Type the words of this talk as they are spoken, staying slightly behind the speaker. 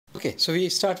Okay, so we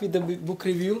start with the book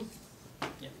review.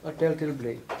 Yeah. A Telltale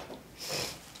Brain.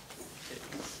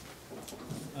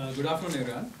 Good afternoon,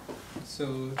 everyone.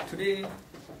 So today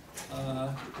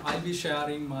I'll be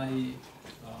sharing my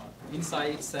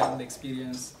insights and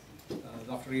experience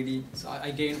after reading. So I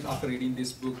gained after reading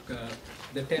this book,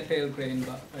 The Telltale Brain: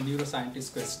 A Neuroscientist's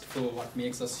Quest for What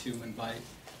Makes Us Human by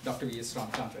Dr. V.S.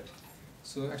 Ramachandran.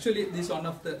 So actually, this is one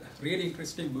of the really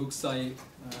interesting books I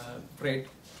read,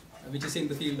 which is in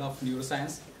the field of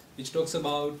neuroscience, which talks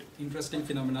about interesting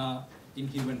phenomena in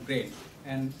human brain.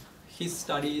 And his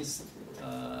studies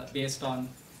based on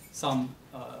some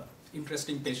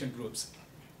interesting patient groups.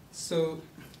 So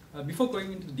before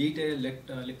going into detail,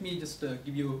 let me just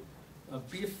give you a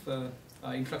brief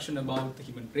introduction about the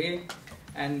human brain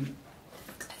and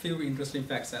few interesting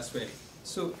facts as well.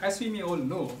 So as we may all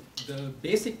know, the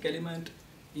basic element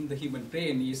in the human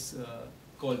brain is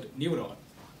called neuron.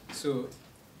 So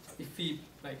if we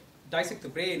dissect the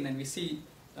brain and we see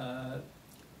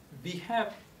we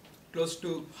have close to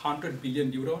 100 billion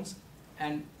neurons,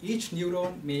 and each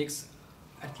neuron makes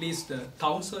at least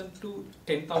 1,000 to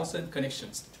 10,000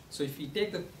 connections. So if we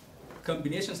take the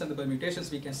combinations and the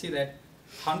permutations, we can see that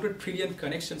 100 trillion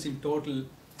connections in total,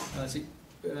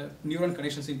 neuron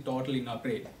connections in total in our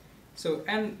brain. So,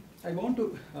 and I want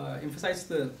to emphasize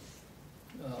the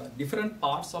different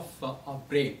parts of our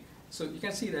brain. So you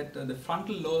can see that the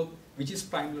frontal lobe, which is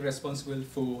primarily responsible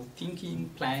for thinking,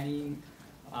 planning,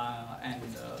 and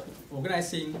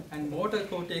organizing, and motor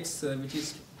cortex, which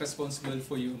is responsible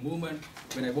for your movement.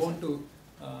 When I want to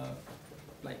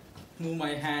move my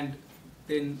hand,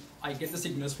 then I get the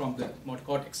signals from the motor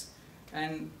cortex.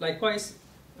 And likewise,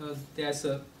 there's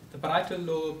the parietal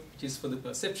lobe, which is for the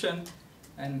perception.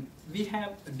 And we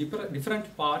have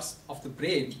different parts of the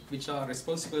brain which are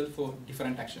responsible for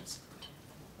different actions.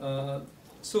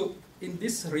 So in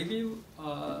this review,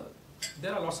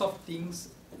 there are lots of things,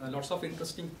 lots of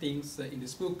interesting things in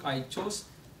this book. I chose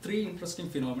 3 interesting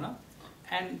phenomena,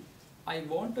 and I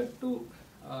wanted to,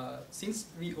 since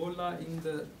we all are in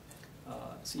the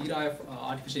era of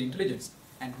artificial intelligence,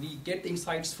 and we get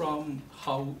insights from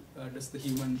how does the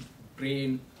human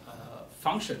brain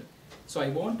function. So I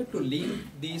wanted to link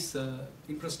these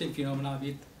interesting phenomena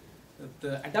with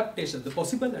the adaptations, the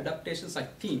possible adaptations, I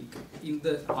think, in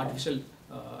the artificial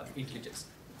intelligence.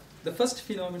 The first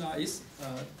phenomena is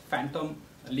phantom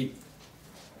limb.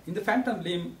 In the phantom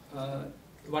limb,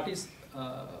 what is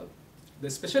the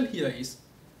special here is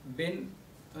when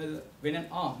an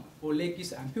arm or leg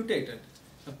is amputated,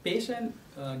 a patient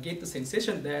gets the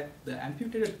sensation that the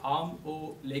amputated arm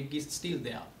or leg is still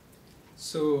there.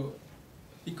 So,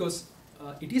 because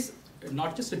it is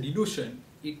not just a delusion,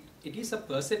 it is a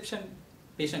perception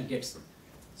patient gets.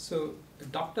 So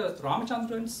Dr.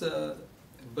 Ramachandran's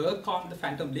work on the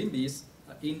phantom limb is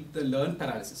in the learned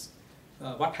paralysis.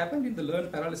 What happened in the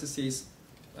learned paralysis is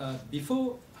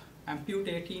before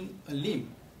amputating a limb,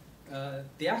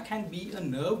 there can be a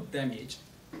nerve damage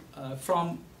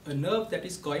from a nerve that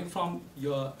is going from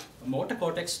your motor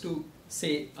cortex to,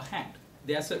 say, a hand.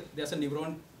 There's a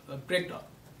neuron breakdown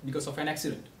because of an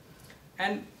accident.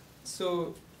 And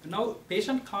so now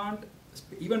patient can't,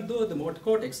 even though the motor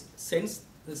cortex sends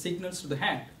the signals to the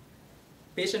hand,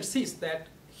 patient sees that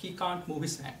he can't move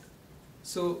his hand.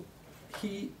 So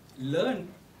he learned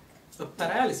a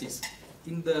paralysis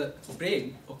in the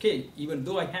brain. Okay, even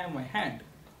though I have my hand,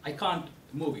 I can't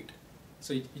move it.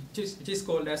 So it is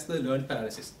called as the learned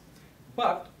paralysis.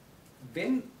 But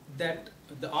when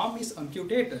the arm is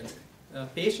amputated,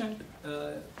 patient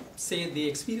say they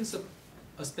experience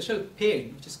a special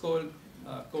pain, which is called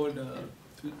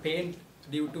pain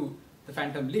due to the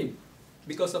phantom limb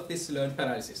because of this learned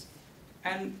paralysis.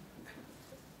 And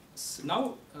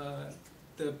now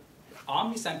the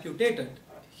arm is amputated,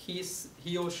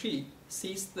 he or she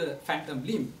sees the phantom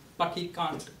limb, but he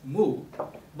can't move.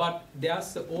 But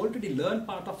there's already learned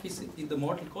part of his in the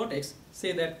motor cortex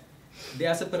say that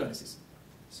there's a paralysis.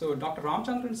 So Dr.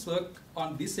 Ramachandran's work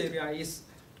on this area is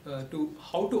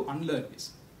how to unlearn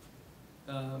this.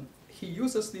 He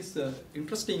uses this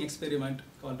interesting experiment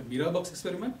called the mirror box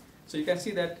experiment. So you can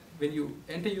see that when you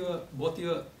enter both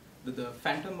the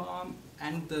phantom arm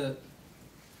and the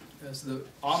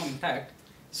arm intact,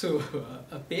 so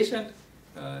a patient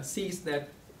sees that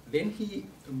when he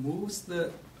moves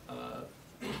the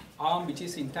arm which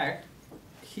is intact,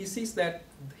 he sees that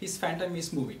his phantom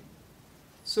is moving.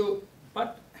 So,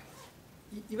 but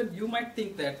even you might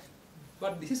think that,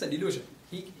 but this is a delusion.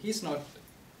 He's not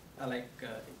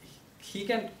he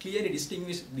can clearly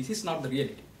distinguish this is not the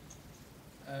reality.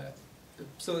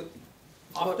 So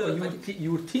after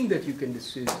you would think that you can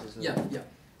distinguish. Yeah.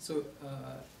 So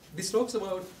this talks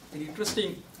about an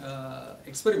interesting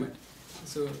experiment.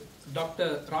 So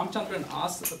Dr. Ramchandran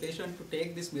asked the patient to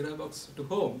take this mirror box to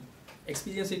home,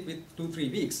 experience it with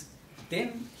 2-3 weeks.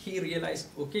 Then he realized,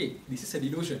 okay, this is a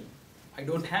delusion. I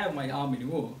don't have my arm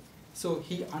anymore. So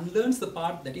he unlearns the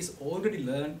part that is already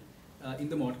learned in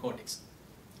the motor cortex.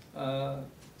 Now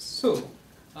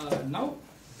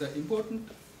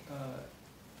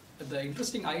the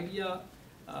interesting idea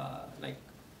like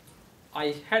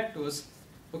I had was,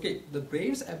 okay, the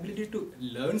brain's ability to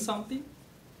learn something,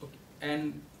 okay,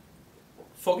 and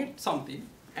forget something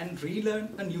and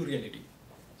relearn a new reality.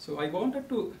 So I wanted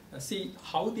to see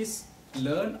how this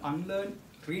learn, unlearn,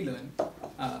 relearn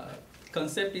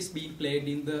concept is being played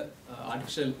in the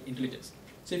artificial intelligence.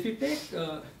 So if you take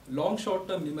long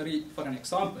short-term memory for an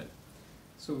example,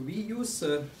 so we use,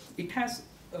 it has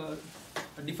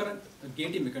different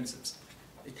gating mechanisms.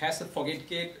 It has a forget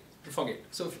gate to forget.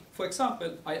 So for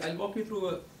example, I'll walk you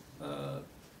through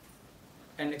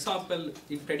an example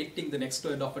in predicting the next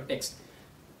word of a text.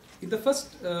 In the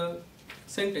first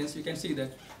sentence, you can see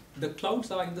that the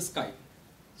clouds are in the sky.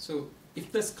 So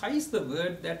if the sky is the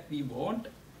word that we want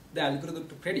the algorithm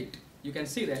to predict, you can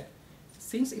see that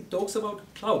since it talks about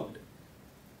cloud,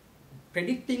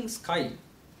 predicting sky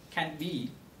can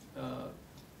be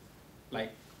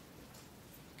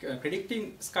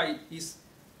predicting sky is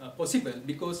possible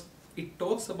because it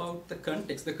talks about the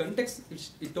context. The context which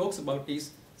it talks about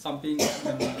is something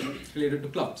related to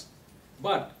clouds.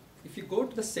 But if you go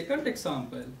to the second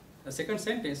example, the second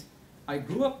sentence, I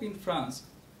grew up in France,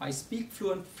 I speak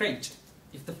fluent French.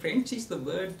 If the French is the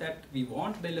word that we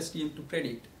want the LSTM to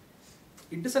predict,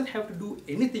 it doesn't have to do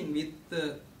anything with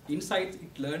the insights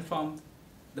it learned from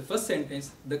the first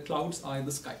sentence, the clouds are in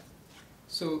the sky.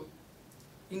 So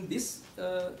in this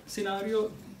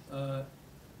scenario,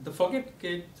 the forget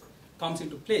gate comes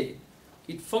into play.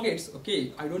 It forgets,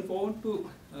 okay, I don't want to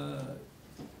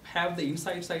have the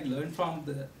insights I learned from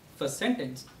the first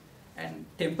sentence, and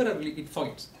temporarily it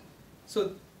forgets.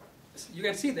 So you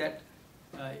can see that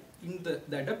in the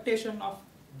adaptation of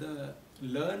the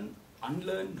learn,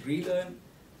 unlearn, relearn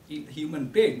in the human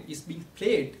brain is being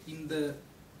played in the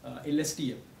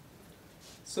LSTM.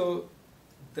 So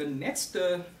the next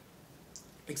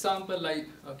example I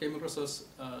came across was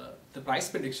the price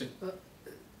prediction.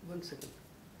 1 second.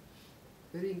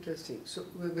 Very interesting. So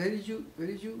where did you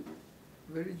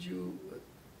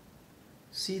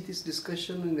see this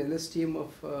discussion in LSTM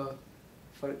of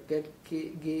forget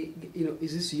gate?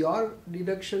 Is this your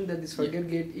deduction that this forget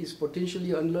gate is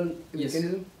potentially unlearned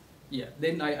mechanism? Yeah.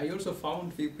 Then I also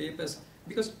found few papers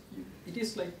because it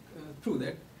is like true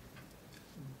that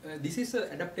this is an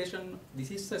adaptation.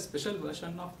 This is a special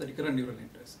version of the recurrent neural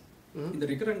networks. In the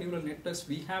recurrent neural networks,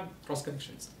 we have cross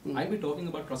connections. I'll be talking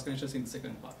about cross connections in the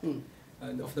second part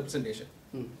of the presentation.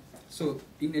 So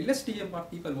in LSTM,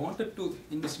 what people wanted to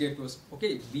investigate was,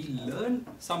 okay, we learn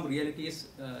some realities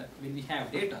when we have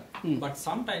data, but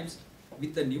sometimes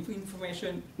with the new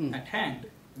information at hand,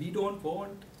 we don't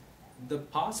want the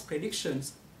past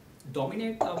predictions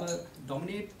dominate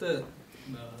the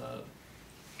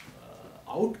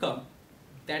outcome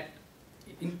that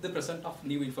in the present of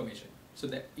new information. So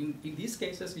that in these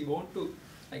cases, we want to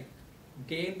like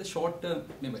gain the short-term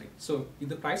memory. So in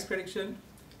the price prediction,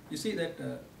 you see that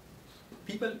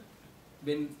people,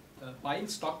 when buying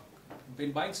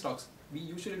stocks, we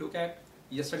usually look at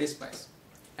yesterday's price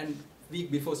and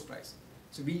week before's price.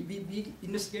 So we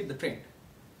investigate the trend.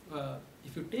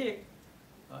 If you take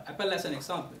Apple as an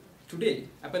example, today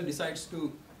Apple decides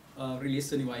to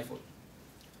release a new iPhone.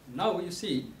 Now you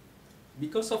see,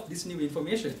 because of this new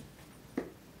information,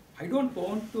 I don't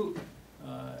want to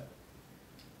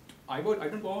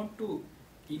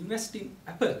invest in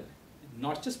Apple,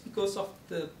 not just because of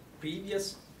the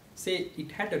previous, say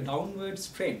it had a downwards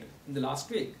trend in the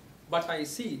last week, but I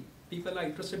see people are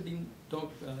interested in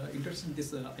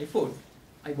this iPhone.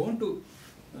 I want to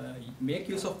make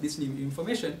use of this new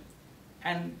information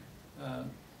and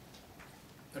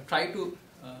try to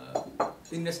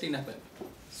invest in Apple.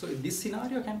 So this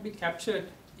scenario can be captured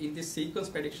in this sequence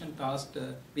prediction task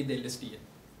with the LSTM,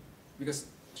 because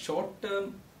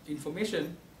short-term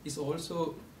information is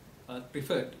also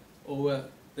preferred over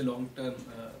the long-term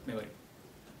memory.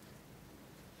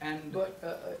 And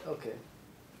okay.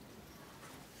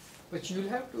 But you'll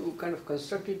have to kind of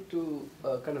construct it to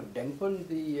kind of dampen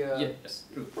the yes,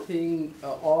 true. thing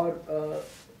or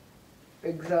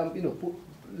put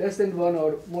less than one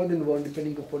or more than one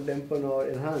depending upon dampen or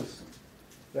enhance,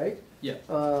 right? Yeah.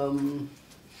 And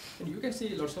you can see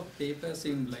lots of papers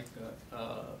in like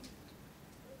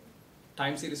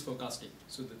time series forecasting.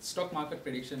 So the stock market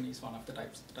prediction is one of the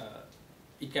types.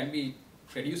 It can be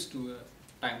reduced to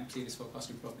a time series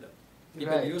forecasting problem.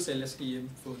 People Right. use LSTM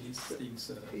for these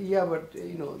things. Yeah, but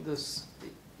this,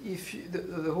 if you,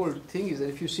 the whole thing is that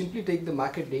if you simply take the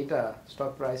market data,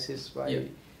 stock prices by Yeah.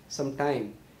 some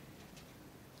time,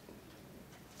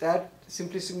 that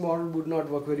simplistic model would not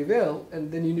work very well,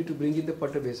 and then you need to bring in the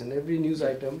perturbation and every news Yeah.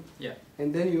 item, Yeah.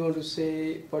 and then you want to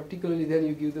say particularly then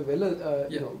you give the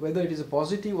Yeah. whether it is a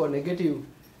positive or negative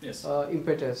Yes.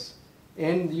 impetus,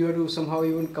 and you have to somehow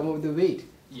even come up with the weight.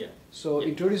 Yeah. So Yeah.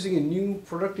 introducing a new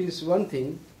product is one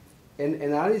thing, and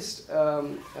an analyst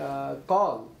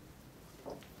call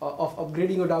of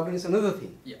upgrading or downgrading is another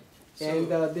thing. Yeah. And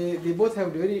they both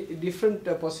have very different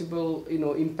possible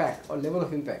impact or level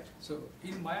of impact. So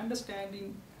in my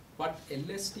understanding, what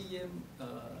LSTM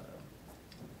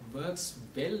works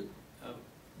well,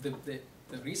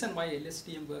 the reason why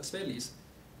LSTM works well is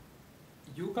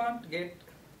you can't get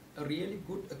a really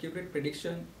good accurate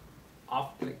prediction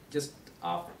after, like, just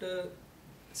after,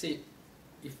 say,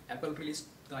 if Apple released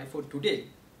the iPhone today,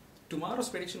 tomorrow's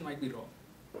prediction might be wrong,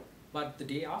 but the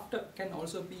day after can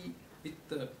also be with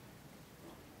the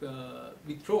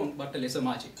withdrawn but a lesser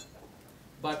margin.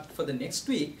 But for the next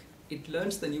week, it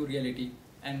learns the new reality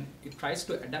and it tries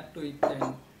to adapt to it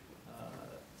and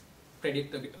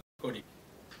predict accordingly.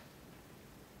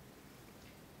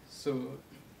 So,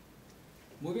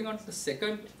 moving on to the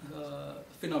second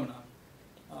phenomena,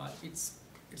 it's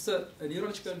a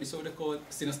neurological disorder called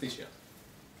synesthesia,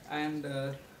 and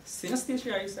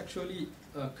synesthesia is actually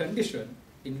a condition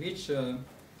in which a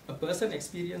person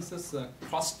experiences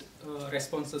crossed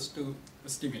responses to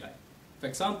stimuli. For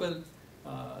example,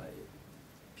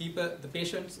 the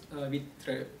patients with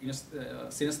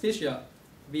synesthesia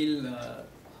will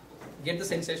get the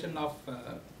sensation of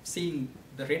seeing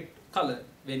the red color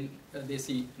when they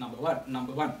see number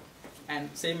one, and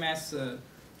same as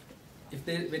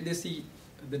when they see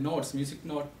the notes, music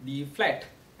note D flat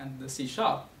and the C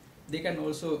sharp, they can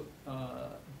also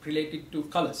relate it to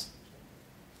colors.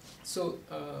 So,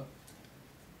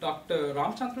 Dr.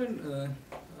 Ramchandran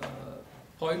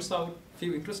points out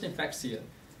few interesting facts here.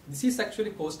 This is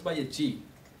actually caused by a gene,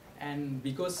 and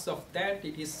because of that,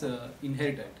 it is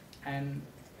inherited. And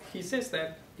he says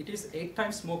that it is 8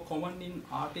 times more common in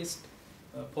artists,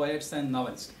 poets, and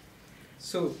novelists.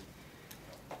 So,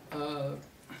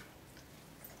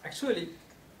 actually,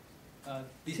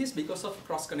 this is because of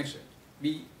cross connection.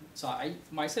 So I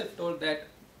myself told that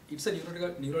it's a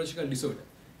neurological disorder.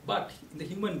 But in the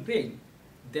human brain,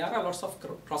 there are lots of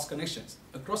cross connections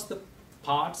across the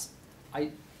parts I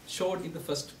showed in the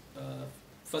first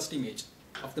image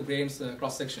of the brain's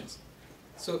cross sections.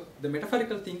 So the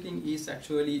metaphorical thinking is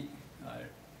actually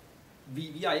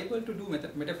we are able to do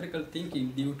metaphorical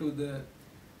thinking due to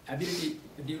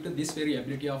this very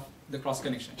ability of the cross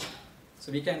connection.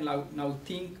 So we can now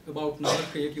think about novel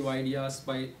creative ideas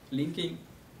by linking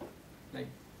like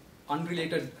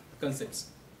unrelated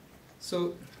concepts.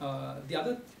 So the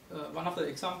other one of the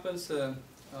examples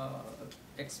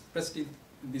expressed in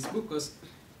this book was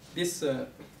these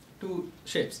 2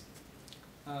 shapes.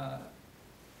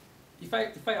 If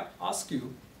I ask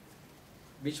you,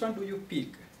 which one do you pick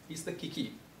is the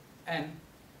kiki, and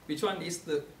which one is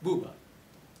the booba?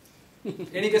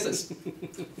 Any guesses?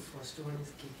 First one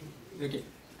is kiki. Okay.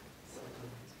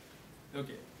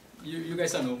 Okay. You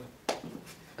guys are normal.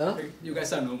 Huh? You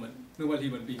guys are normal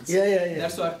human beings. Yeah.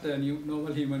 That's what a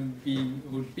normal human being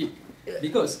would pick.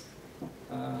 Because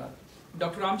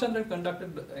Dr. Ramchandran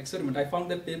conducted the experiment. I found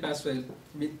that paper as well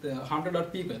with 100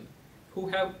 odd people who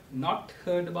have not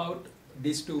heard about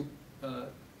these 2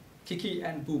 kiki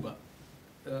and booba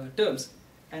terms.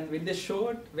 And when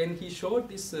he showed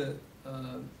these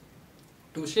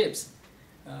 2 shapes,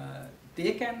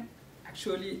 they can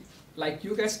actually, like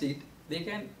you guys did, they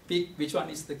can pick which one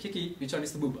is the kiki, which one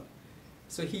is the booba.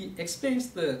 So he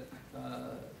explains the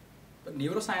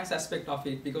neuroscience aspect of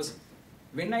it, because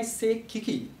when I say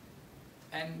kiki,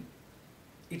 and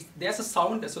there's a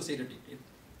sound associated with it.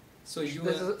 So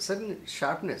There's a certain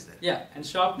sharpness there. Yeah, and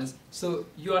sharpness. So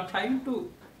you are trying to,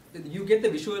 you get the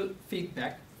visual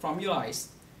feedback from your eyes.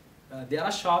 There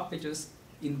are sharp edges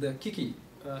in the kiki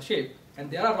shape,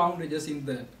 and there are round edges in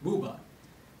the booba.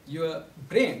 Your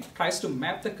brain tries to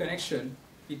map the connection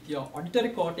with your auditory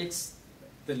cortex,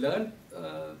 the learned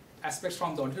aspects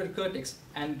from the auditory cortex,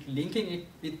 and linking it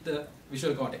with the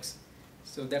visual cortex.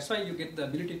 So that's why you get the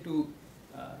ability to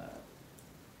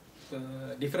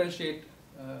differentiate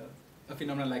a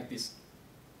phenomenon like this.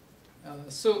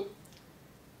 So,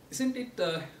 isn't it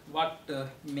what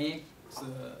makes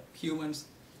humans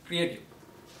creative?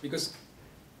 Because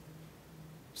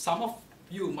some of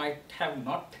you might have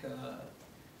not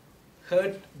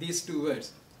heard these 2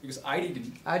 words, because I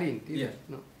didn't. I didn't either. Yeah.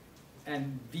 No.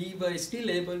 And we were still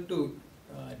able to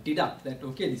deduct that,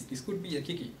 okay, this could be a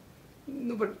kiki.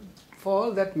 No, but for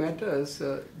all that matters,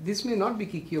 this may not be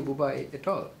kiki or bubai at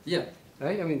all. Yeah.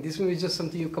 Right? I mean, this may be just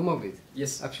something you come up with.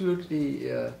 Yes. Absolutely.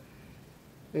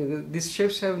 These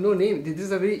shapes have no name.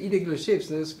 These are very irregular shapes.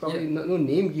 There's probably no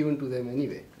name given to them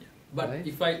anyway. Yeah. But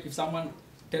right? if someone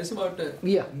tells about a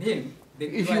name, then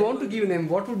if you want to give a name,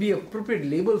 what would be appropriate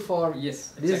label for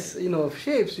this,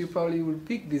 shapes? You probably would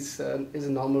pick this as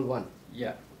a normal one.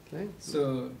 Yeah. Right?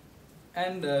 So,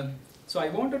 and so I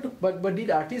wanted to. But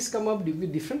did artists come up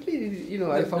differently?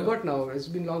 I forgot now. It's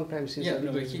been a long time since. Yeah.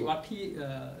 What he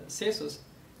says is,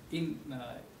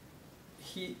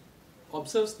 he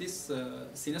observes this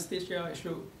synesthesia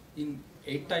issue in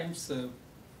 8 times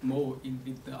more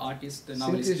with the artist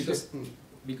novelists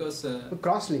because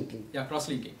cross-linking. Yeah,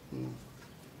 cross-linking.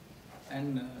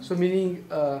 And so meaning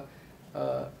that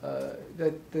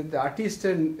the artists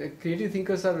and creative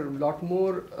thinkers are a lot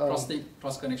more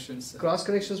cross connections. Cross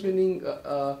connections meaning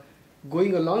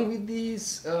going along with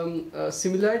these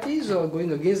similarities or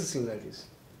going against the similarities.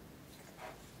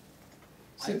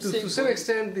 See, to some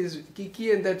extent, this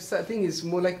kiki and that thing is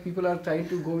more like people are trying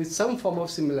to go with some form of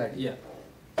similarity. Yeah.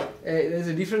 There's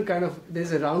a different kind of,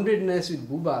 there's a roundedness with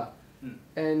buba,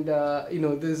 and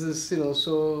there's this,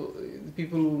 so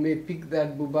people who may pick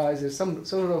that buba as some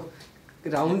sort of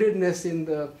roundedness in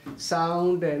the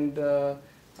sound and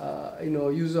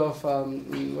use of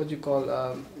what you call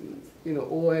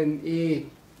O and A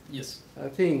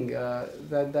thing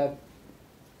that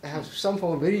have some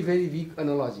form of very, very weak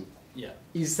analogy. Yeah.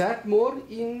 Is that more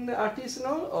in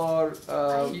artisanal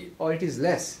or it is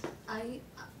less? I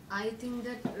think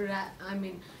that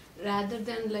rather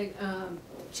than like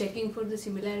checking for the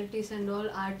similarities and all,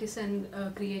 artists and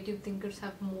creative thinkers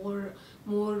have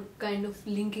more kind of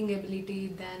linking ability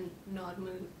than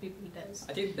normal people does.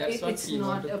 I think that's what we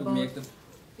wanted to make the.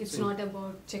 It's not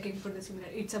about checking for the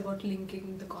similarity. It's about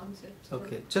linking the concepts.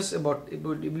 Okay, just about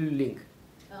ability to link.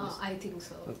 I think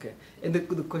so. Okay, and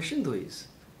the question though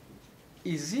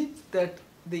is it that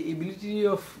the ability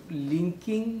of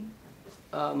linking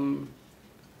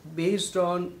based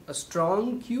on a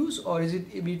strong cues, or is it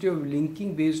ability of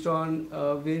linking based on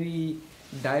very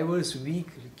diverse weak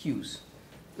cues?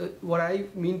 What I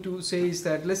mean to say is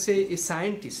that, let's say a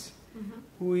scientist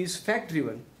who is fact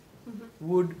driven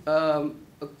would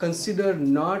consider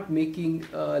not making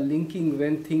linking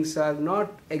when things are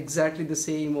not exactly the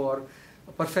same or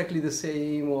perfectly the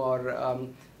same, or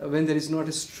when there is not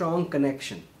a strong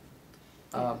connection.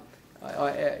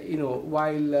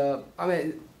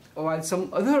 While some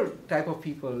other type of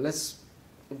people, let's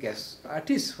guess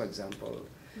artists for example,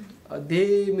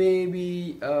 they may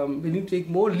be willing to take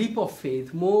more leap of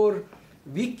faith, more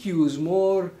weak cues,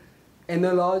 more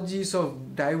analogies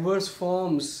of diverse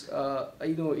forms,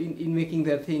 in making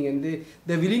their thing, and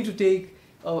they're willing to take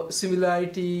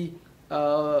similarity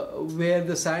where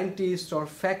the scientist or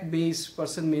fact-based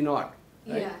person may not.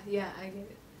 Right? Yeah, I get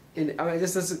it. And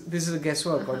this is a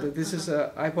guesswork, or this is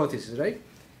a hypothesis, right?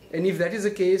 And if that is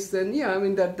the case, then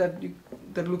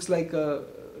that looks like a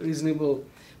reasonable.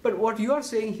 But what you are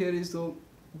saying here is though,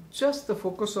 just the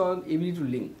focus on ability to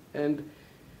link and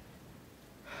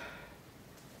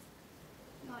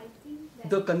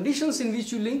the conditions in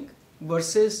which you link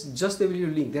versus just the ability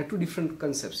to link. There are two different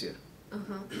concepts here.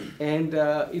 And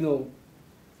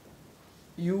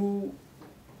you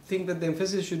think that the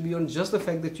emphasis should be on just the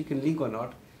fact that you can link or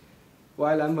not,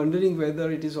 while I'm wondering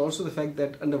whether it is also the fact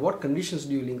that under what conditions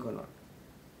do you link or not.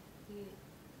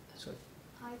 Sorry.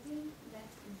 I think that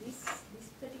this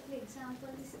particular example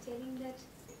is telling that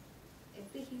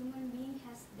every human being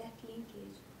has that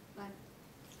linkage, but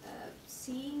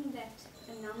seeing that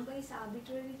a number is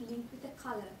arbitrarily linked with a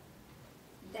color,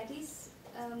 that is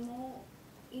more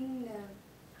in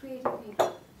creative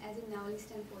people, as in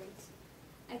novelists and poets.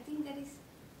 I think that is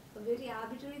a very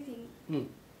arbitrary thing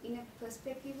in a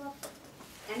perspective of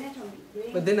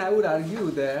anatomy. But then I would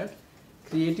argue that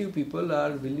creative people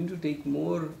are willing to take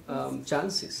more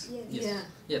chances. Yes.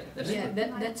 Yeah,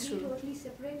 that's true. Totally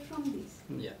separate from this.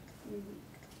 Yeah.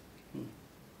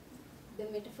 The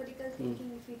metaphorical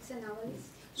thinking, if it's a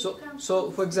novelist.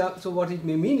 So for example, so what it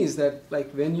may mean is that,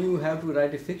 like, when you have to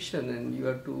write a fiction and you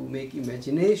have to make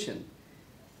imagination,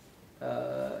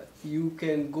 you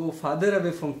can go farther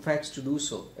away from facts to do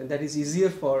so, and that is easier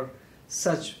for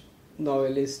such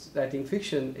novelists writing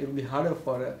fiction. It will be harder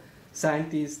for a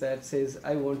scientist that says,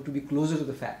 I want to be closer to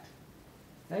the fact,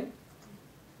 right?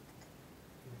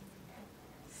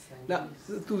 Now,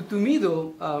 to me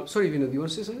though, sorry Vinod, you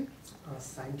want to say something?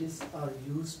 Scientists are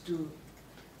used to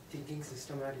thinking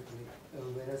systematically,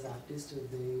 whereas artists,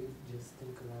 they just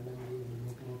think randomly and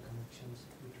make no connections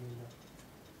between the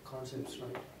concepts,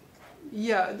 right?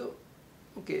 Yeah,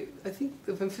 okay, I think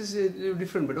the emphasis is a little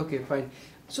different, but okay, fine.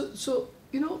 So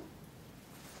you know,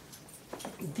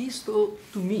 these though,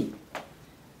 to me,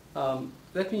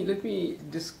 let me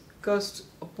discuss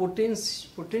a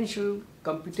potential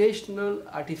computational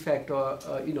artifact, or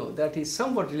you know, that is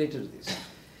somewhat related to this.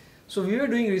 So we were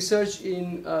doing research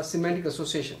in semantic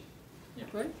association, Yeah.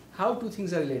 right? How two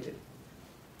things are related,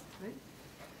 right?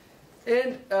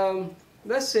 And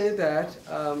let's say that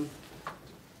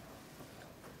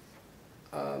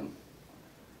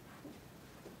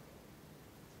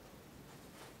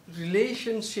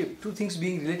relationship, two things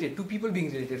being related, two people being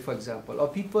related, for example, or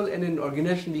people and an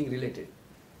organization being related,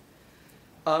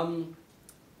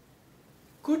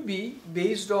 could be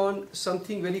based on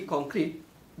something very concrete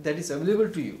that is available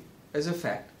to you as a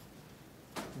fact,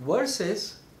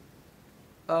 versus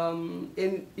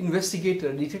an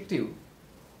investigator, detective,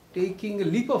 taking a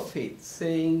leap of faith,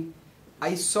 saying,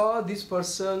 I saw this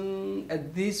person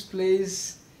at this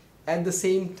place at the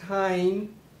same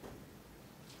time,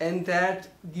 and that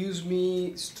gives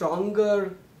me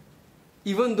stronger,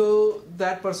 even though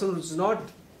that person was not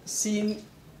seen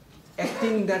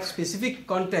acting in that specific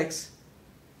context,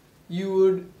 you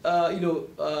would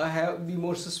be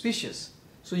more suspicious.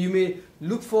 So you may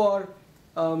look for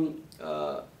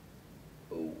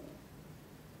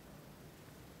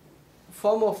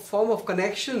form of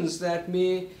connections that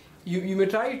you may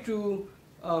try to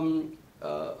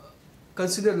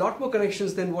consider a lot more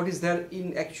connections than what is there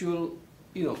in actual,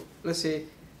 let's say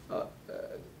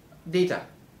data,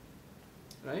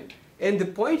 right? And the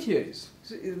point here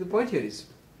is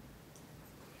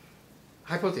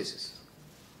hypothesis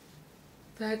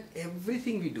that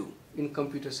everything we do in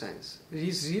computer science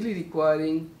is really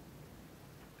requiring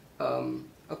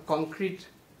a concrete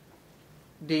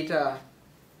data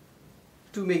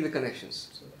to make the connections.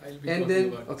 So I'll be And talking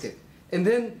then, about this. okay, and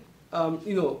then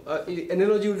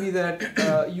analogy would be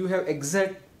that you have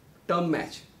exact term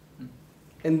match,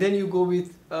 and then you go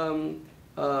with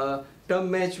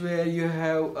term match where you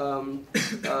have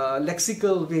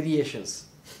lexical variations,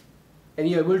 and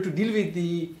you are able to deal with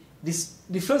this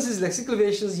differences, lexical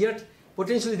variations, yet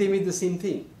potentially they mean the same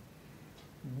thing.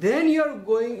 Then you are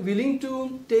willing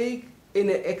to take an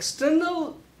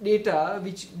external data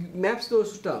which maps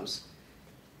those terms.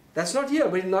 That's not here,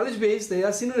 but in knowledge base they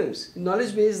are synonyms. In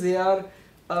knowledge base they are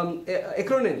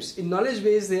acronyms. In knowledge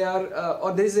base they are,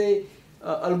 or there is a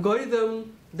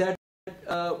algorithm that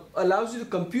allows you to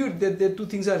compute that the two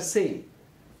things are same.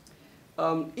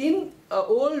 In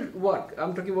old work,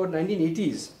 I'm talking about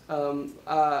 1980s,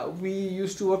 we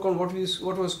used to work on what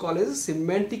was called as a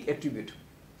semantic attribute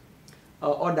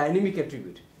or dynamic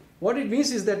attribute. What it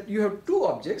means is that you have two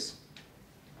objects.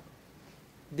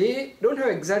 They don't have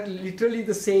exactly literally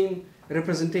the same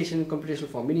representation in computational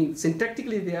form, meaning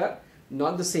syntactically they are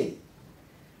not the same,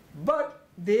 but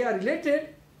they are related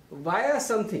via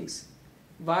some things,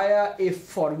 via a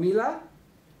formula,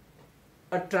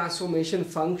 a transformation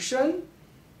function,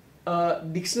 a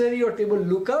dictionary or table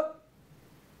lookup,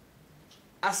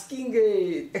 asking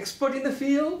an expert in the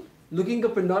field, looking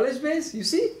up a knowledge base. You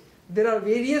see, there are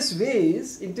various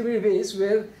ways, intermediate ways,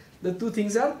 where the two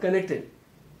things are connected,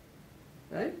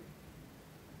 right?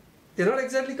 They're not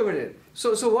exactly connected.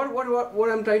 So what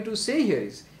I'm trying to say here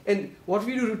is, and what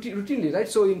we do routinely, right?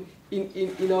 So in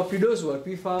our PIDO's work,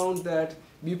 we found that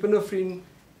buprenorphine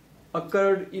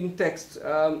occurred in text.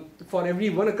 For every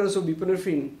one occurrence of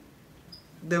buprenorphine,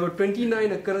 there were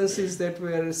 29 occurrences that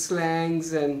were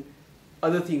slangs and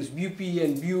other things, bup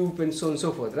and bup and so on and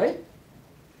so forth, right?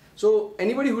 So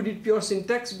anybody who did pure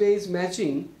syntax-based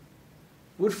matching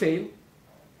would fail.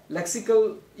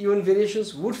 Lexical even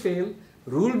variations would fail.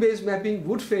 Rule-based mapping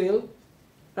would fail,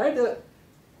 right?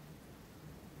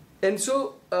 And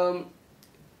so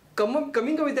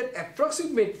coming up with that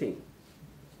approximate thing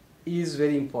is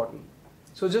very important.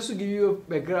 So just to give you a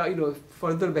background,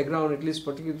 further background, at least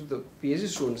particularly to the PhD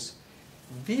students,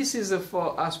 this is a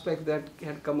aspect that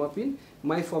had come up in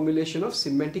my formulation of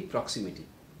semantic proximity.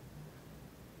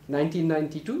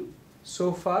 1992,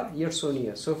 so far yet so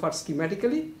near. So far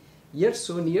schematically, yet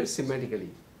so near semantically.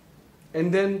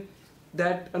 And then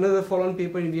that another follow-on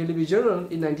paper in VLDB Journal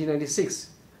in 1996,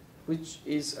 which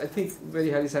is, I think,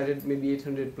 very highly cited, maybe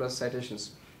 800 plus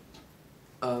citations,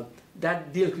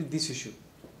 that deals with this issue.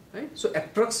 Right? So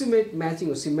approximate matching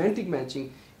or semantic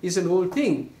matching is an old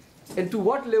thing, and to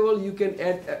what level you can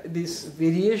add these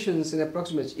variations and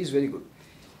approximates is very good.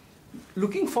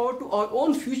 Looking forward to our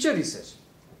own future research,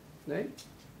 right?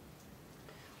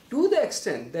 to the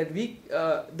extent that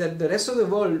that the rest of the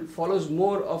world follows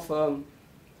more of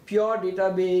pure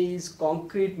database,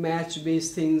 concrete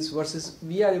match-based things, versus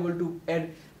we are able to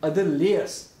add other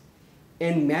layers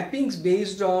and mappings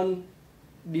based on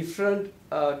different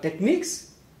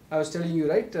techniques. I was telling you,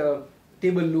 right?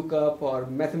 Table lookup or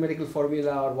mathematical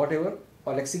formula or whatever,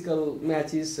 or lexical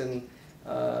matches and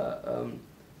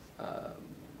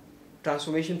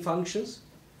transformation functions.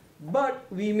 But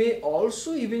we may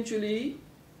also eventually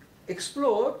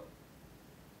explore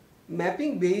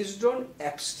mapping based on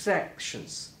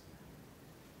abstractions.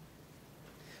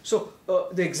 So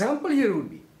the example here would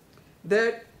be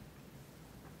that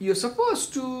you're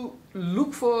supposed to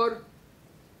look for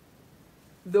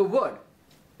the word,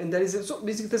 and there is so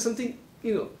basically there's something,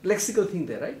 lexical thing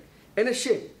there, right? And a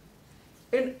shape.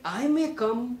 And I may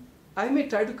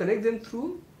try to connect them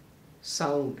through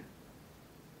sound.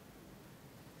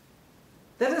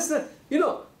 That is the,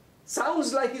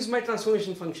 sounds like is my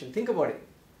transformation function. Think about it.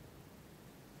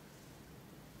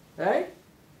 Right?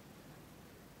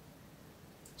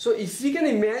 So if we can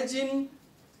imagine,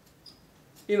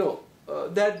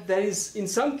 that there is, in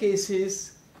some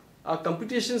cases,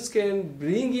 computations can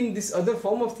bring in this other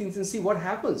form of things and see what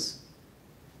happens.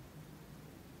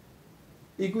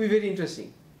 It could be very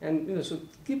interesting. And, so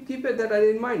keep that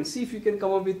in mind. See if you can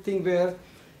come up with thing where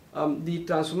the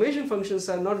transformation functions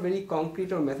are not very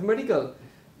concrete or mathematical,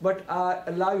 but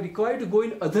are required to go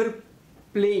in other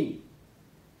plane.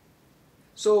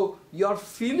 So your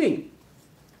feeling,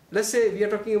 let's say we are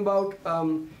talking about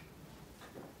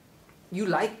you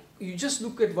just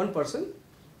look at one person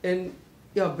and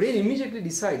your brain immediately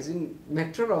decides in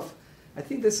matter of, I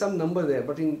think there's some number there,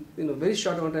 but in very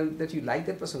short amount of time that you like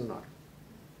that person or not.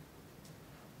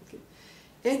 Okay.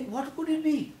 And what could it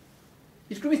be?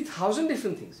 It could be 1,000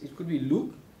 different things. It could be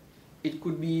look, it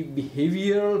could be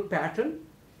behavioral pattern,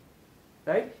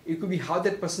 right? It could be how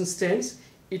that person stands,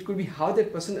 it could be how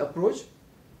that person approach.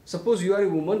 Suppose you are a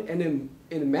woman and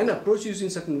a man approaches you in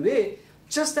a certain way,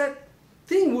 just that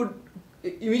thing would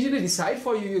immediately decide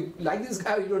for you, you like this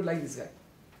guy or you don't like this guy,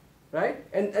 right?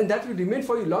 And that will remain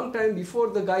for you a long time before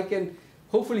the guy can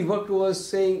hopefully work towards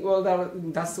saying, well,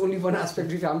 that's only one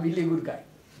aspect if I'm really a good guy,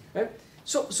 right?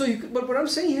 But what I'm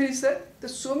saying here is that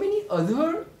there's so many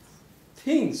other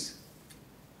things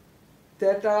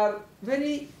that are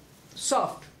very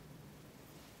soft,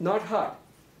 not hard,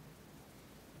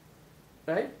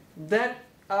 right? That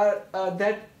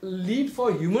lead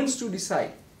for humans to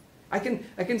decide. I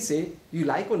can say you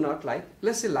like or not like.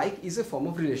 Let's say like is a form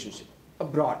of relationship, a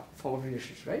broad form of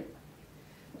relationship, right?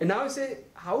 And now I say,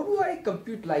 how do I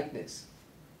compute likeness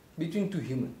between two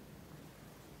humans?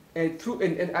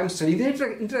 And I'm studying the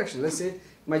interaction. Let's say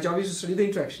my job is to study the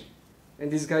interaction,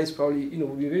 and this guy is probably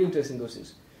will be very interested in those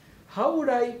things. How would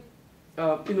I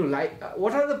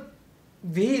what are the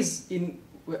ways in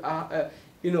that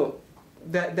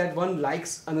one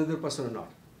likes another person or not?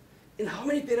 And how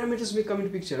many parameters may come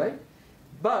into picture, right?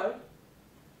 But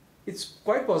it's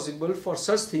quite possible for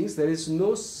such things there is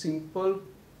no simple,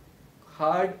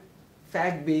 hard,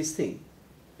 fact-based thing.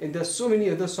 And there's so many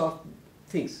other soft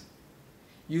things.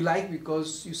 You like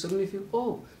because you suddenly feel,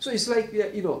 oh. So it's like,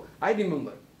 I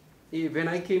remember when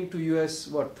I came to US,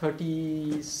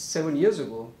 37 years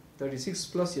ago, 36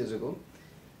 plus years ago,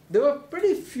 there were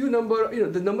pretty few number,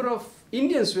 the number of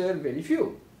Indians were very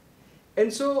few.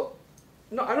 And so,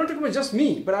 no, I'm not talking about just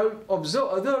me, but I would observe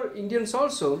other Indians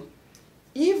also.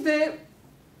 If they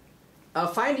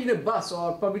find in a bus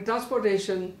or public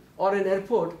transportation or an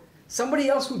airport somebody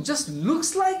else who just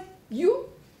looks like you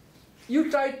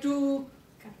try to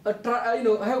have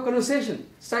a conversation,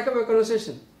 strike up a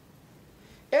conversation.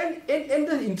 And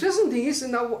the interesting thing is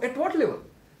now at what level?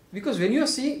 Because when you're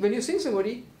seeing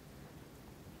somebody,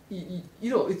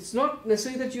 it's not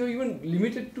necessarily that you're even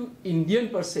limited to Indian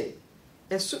per se.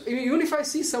 So even if I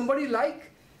see somebody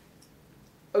like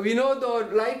Vinod or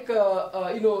like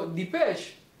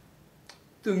Dipesh,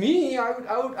 to me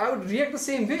I would react the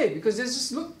same way because they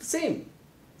just look the same.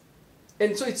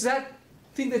 And so it's that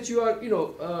thing that you are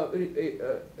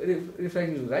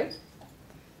referring to, right?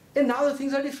 And now the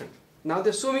things are different. Now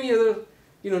there's so many other,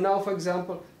 now for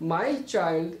example, my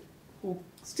child who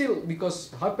still,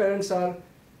 because her parents are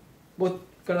both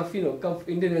kind of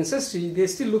Indian ancestry, they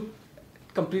still look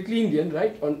completely Indian,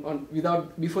 right?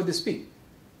 Before they speak.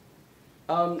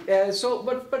 But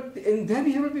their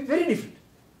behavior will be very different,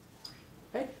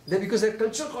 right? Because their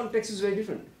cultural context is very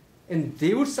different, and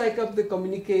they would strike up the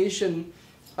communication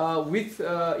with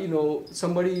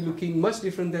somebody looking much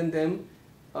different than them.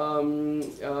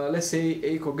 Let's say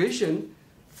a Caucasian,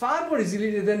 far more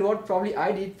easily than what probably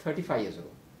I did 35 years ago,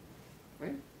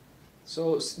 right?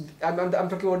 So I'm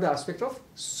talking about the aspect of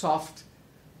soft,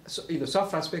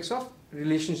 soft aspects of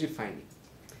relationship finding.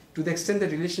 To the extent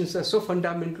that relationships are so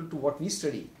fundamental to what we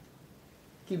study,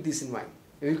 keep this in mind.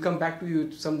 We'll come back to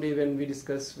you someday when we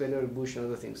discuss Werner Bush and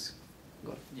other things.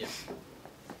 Go on. Yeah.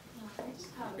 I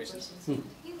just have a question.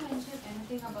 Hmm. You mentioned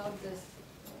anything about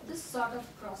this sort of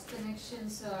cross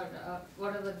connections or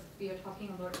whatever we are talking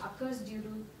about occurs due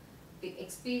to the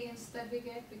experience that we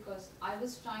get? Because I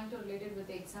was trying to relate it with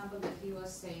the example that he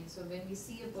was saying. So when we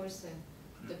see a person,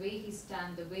 the way he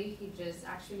stands, the way he dresses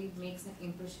actually makes an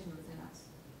impression within us,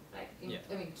 right?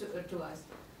 I mean, to us.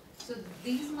 So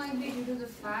these might be due to the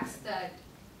facts that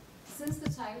since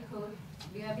the childhood,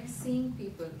 we have been seeing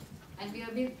people, and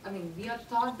we are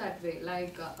taught that way.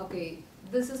 Like, okay,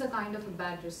 this is a kind of a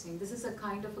bad dressing. This is a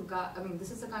kind of a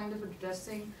this is a kind of a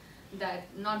dressing that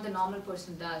not the normal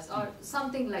person does, or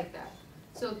something like that.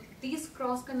 So these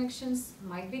cross connections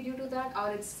might be due to that,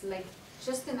 or it's like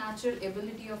just the natural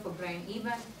ability of a brain.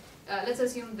 Even let's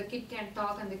assume the kid can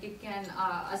talk and the kid can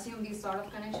assume these sort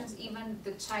of connections. Even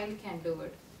the child can do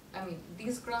it. I mean,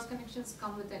 these cross connections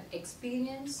come with an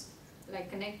experience,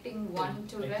 like connecting one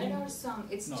to red or some.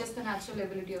 It's just the natural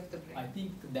ability of the brain. I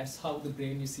think that's how the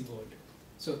brain is evolved.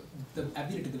 So the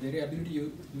very ability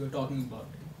you were talking about.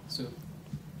 So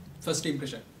first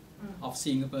impression of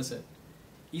seeing a person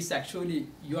is actually,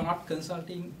 you are not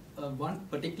consulting one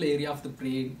particular area of the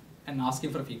brain and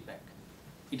asking for feedback.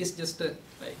 It is just a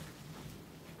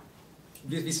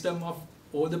wisdom of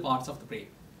all the parts of the brain,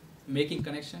 making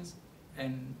connections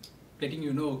and letting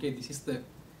you know, okay, this is to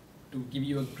give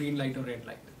you a green light or red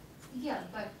light. Yeah,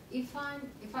 but if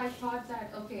I thought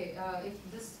that, okay,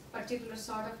 if this particular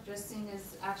sort of dressing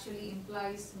actually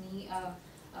implies me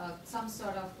some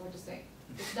sort of,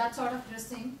 if that sort of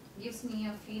dressing gives me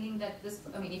a feeling that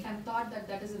if I'm taught that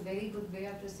that is a very good way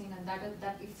of dressing, and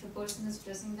that if a person is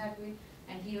dressing that way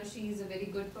and he or she is a very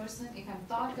good person, if I'm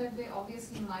taught that way,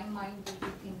 obviously my mind will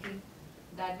be thinking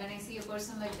that when I see a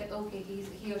person like that, okay,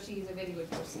 he or she is a very good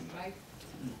person, right?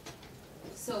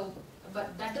 So,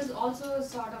 but that is also a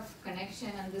sort of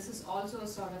connection, and this is also a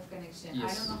sort of connection.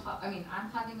 Yes. I don't know how, I'm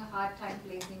having a hard time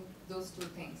placing those two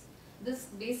things. This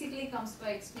basically comes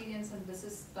by experience, and this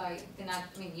is by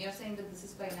you're saying that this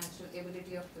is by natural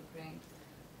ability of the brain.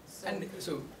 So, And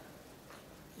so,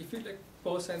 if you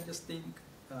pause and just think,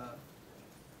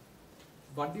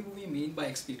 what do we mean by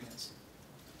experience?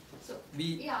 so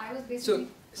I was basically. So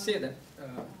say that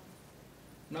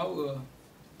now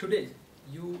today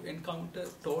you encounter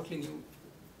totally new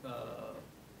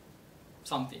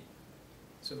something.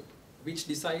 So which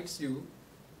decides you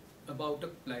about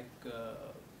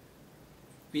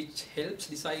which helps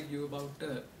decide you about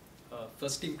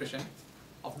first impression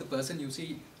of the person you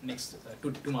see next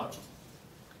tomorrow.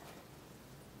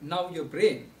 Now your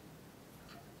brain,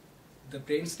 the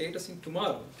brain status in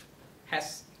tomorrow,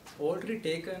 has already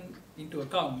taken into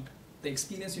account the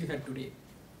experience you had today.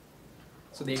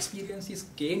 So the experience is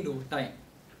gained over time.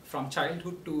 From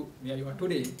childhood to where you are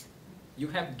today, you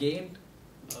have gained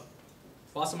a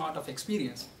vast amount of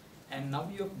experience, and now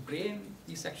your brain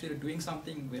is actually doing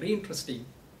something very interesting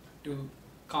to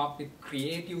come up with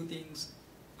creative things,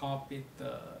 come up with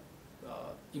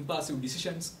impulsive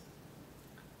decisions.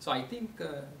 So I think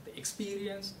the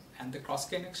experience and the cross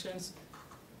connections,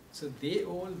 so they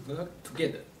all work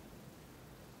together.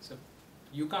 So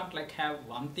you can't have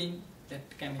one thing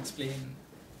that can explain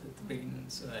the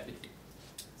brain's ability.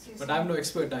 So But I'm no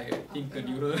expert. I think a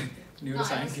No, I was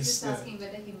neuroscientist. just asking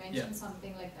whether he mentioned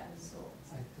something like that. So.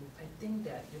 I think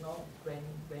that when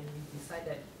we decide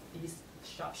that this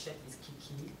sharp shape is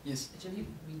key, Yes. actually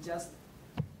we just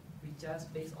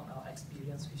based on our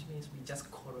experience, which means we just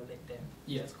correlate them.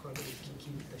 We Yeah. just correlate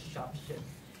key with the sharp shape.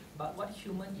 But what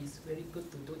human is very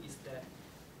good to do is that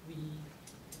we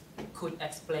could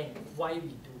explain why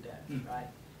we do that, right?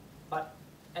 But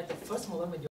at the first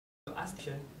moment when you ask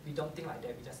question, we don't think like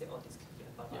that. We just say, oh, this can be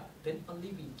a blah, blah. Yeah. Then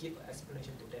only we give an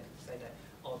explanation to them. Say that,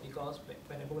 oh, because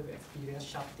whenever we experience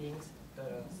sharp things,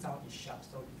 the sound is sharp,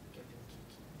 so we get them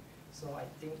key. So I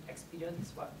think experience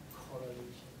is what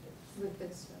correlation is. With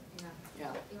this,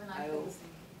 Yeah. Even I feel will- the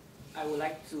same. I would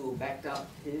like to back up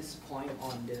his point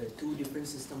on the two different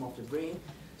systems of the brain.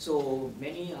 So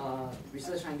many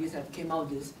research scientists have came out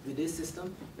with this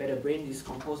system where the brain is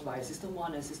composed by system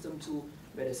 1 and system 2,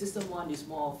 where the system 1 is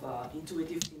more of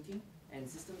intuitive thinking and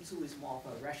system 2 is more of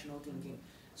a rational thinking.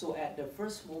 So at the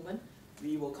first moment,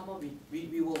 we will come up with,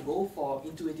 we will go for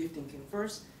intuitive thinking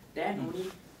first, then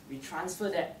only we transfer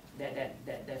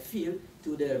that field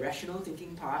to the rational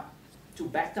thinking part to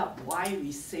back up why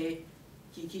we say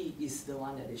Kiki is the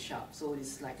one that is sharp. So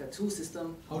it's like a two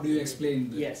system. How do you explain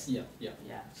that? Yes. Yeah, yeah.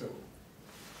 Yeah. Sure.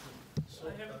 So,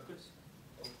 I have a question.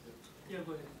 Yeah,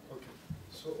 go ahead. okay.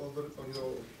 So on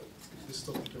your this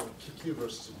topic, Kiki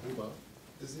versus Buba,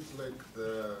 is it like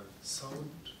the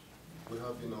sound we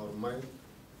have in our mind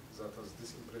that has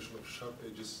this impression of sharp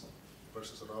edges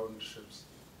versus round shapes?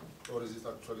 Or is it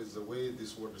actually the way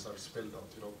these words are spelled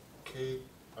out?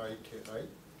 K-I-K-I,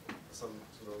 some,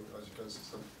 as you can see,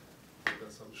 some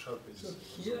sharp edges. So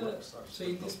The here, words are so in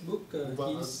spelled this out. book,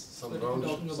 Buba has he's some talking round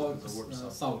shapes about and the word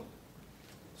sound. sound.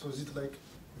 So is it like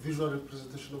visual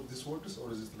representation of these words,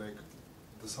 or is it like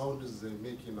the sound is they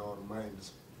make in our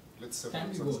minds? Let's say, for Can be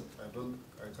instance, both.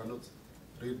 I cannot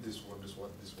read these words,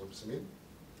 what these words mean,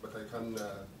 but I can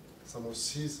somehow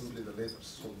see simply the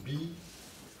letters. So B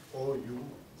or U,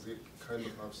 they kind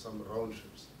of have some round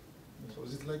shapes. So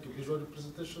is it like a visual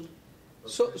representation?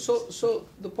 So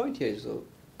the point here is, though,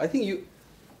 I think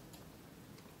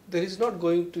there is not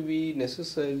going to be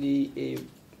necessarily a.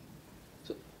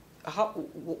 So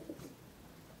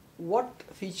what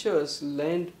features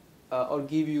lend or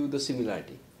give you the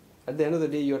similarity? At the end of the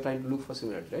day, you are trying to look for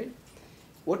similarity, right?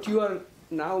 What you are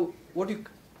now,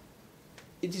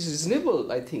 it is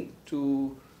reasonable, I think,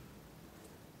 to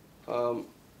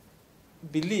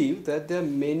believe that there are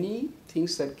many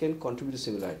things that can contribute to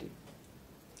similarity,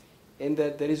 and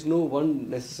that there is no one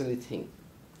necessary thing,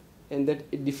 and that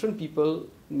different people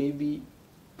may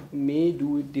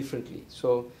do it differently.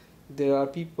 So there are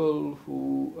people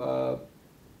who are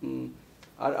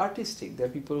artistic, there are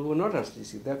people who are not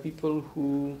artistic, there are people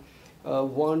who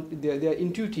they are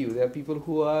intuitive, there are people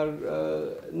who are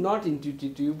not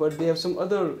intuitive, but they have some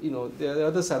other, there are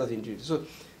other side of the intuitive. So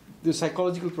the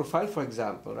psychological profile, for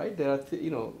example, right? There are,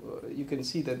 you can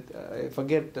see that, I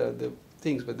forget the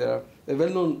things, but there are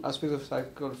well-known aspects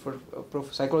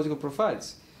of psychological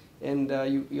profiles. And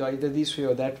you are either this way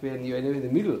or that way, and you are in the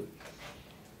middle.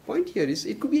 Point here is,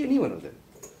 it could be any one of them.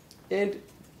 And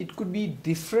it could be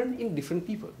different in different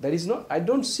people. That is not, I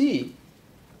don't see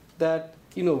that,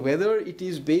 whether it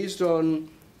is based on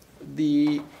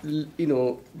the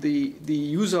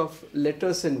use of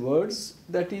letters and words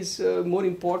that is more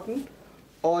important,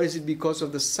 or is it because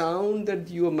of the sound that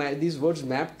these words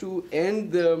map to,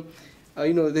 and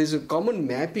there's a common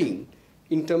mapping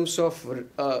in terms of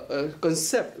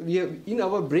concept. We have in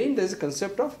our brain there's a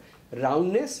concept of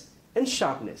roundness and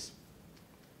sharpness,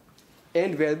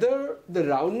 and whether the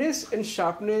roundness and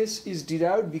sharpness is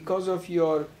derived because of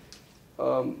your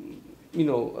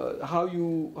how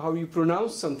you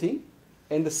pronounce something,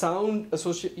 and the sound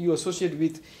you associate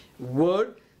with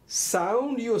word,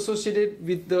 sound you associated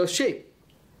with the shape,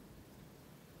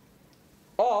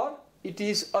 or it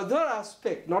is other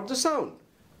aspect, not the sound,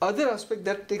 other aspect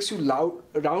that takes you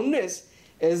roundness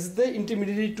as the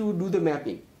intermediary to do the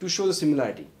mapping, to show the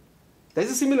similarity. There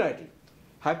is a similarity.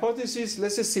 Hypothesis,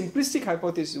 let's say simplistic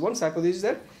hypothesis. One hypothesis is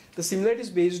that the similarity is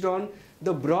based on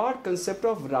the broad concept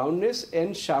of roundness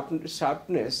and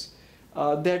sharpness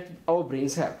that our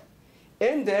brains have.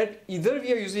 And that either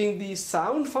we are using the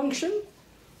sound function,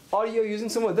 or you are using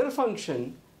some other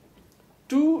function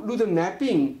to do the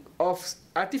mapping of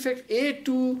artifact A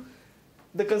to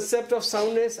the concept of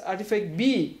soundness, artifact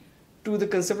B to the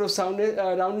concept of soundness,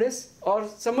 roundness, or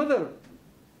some other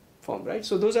form, right?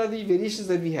 So those are the variations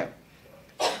that we have.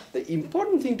 The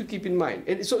important thing to keep in mind,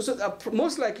 and so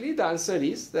most likely the answer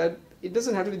is that it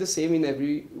doesn't have to be the same in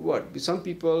every word. Some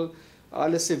people are,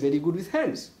 let's say, very good with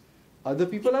hands. Other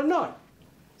people are not.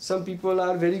 Some people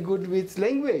are very good with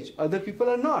language. Other people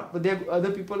are not. But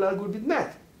other people are good with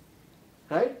math.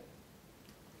 Right?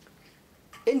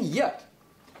 And yet,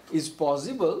 it's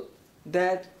possible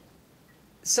that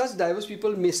such diverse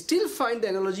people may still find the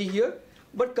analogy here,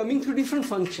 but coming through different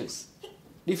functions,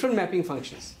 different mapping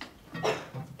functions.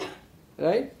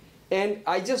 Right? And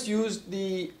I just used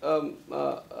the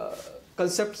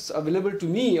concepts available to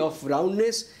me of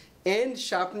roundness and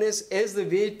sharpness as the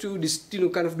way to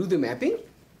kind of do the mapping.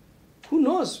 Who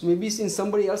knows? Maybe in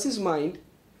somebody else's mind,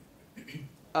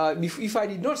 if I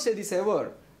did not say this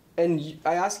ever, and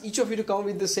I asked each of you to come up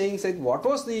with the saying, said what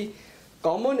was the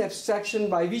common abstraction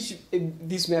by which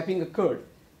this mapping occurred,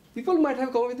 people might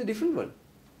have come up with a different one.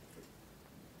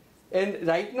 And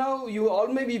right now, you all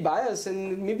may be biased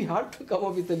and it may be hard to come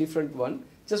up with a different one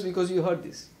just because you heard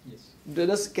this.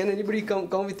 Yes. Can anybody come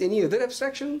with any other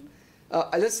abstraction?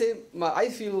 Let's say I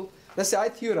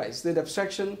theorize that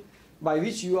abstraction by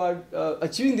which you are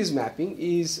achieving this mapping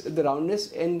is the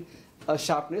roundness and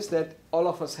sharpness that all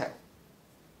of us have.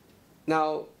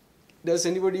 Now,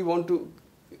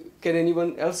 can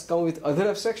anyone else come with other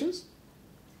abstractions?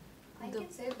 I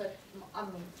can say, but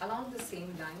along the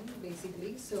same line,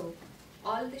 basically. So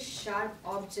all the sharp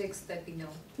objects that we know.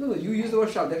 No, you use the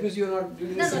word sharp. That means you are not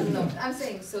doing the same No. thing. I'm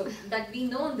saying so that we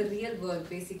know in the real world,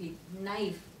 basically,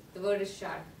 knife. The word is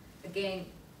sharp. Again,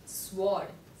 sword,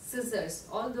 scissors.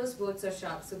 All those words are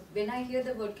sharp. So when I hear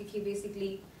the word kiki,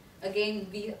 basically, again,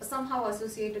 we somehow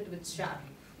associate it with sharp.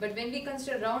 But when we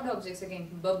consider round objects, again,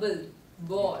 bubble,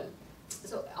 ball.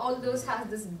 So all those has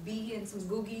this B and some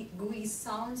gooey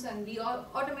sounds, and we all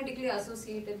automatically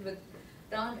associate it with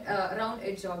round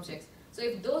edge objects. So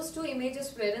if those two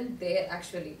images weren't there,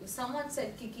 actually, if someone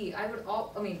said kiki,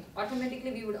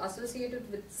 automatically we would associate it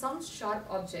with some sharp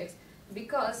objects,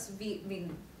 because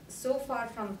so far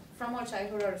from our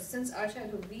childhood, or since our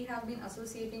childhood, we have been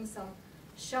associating some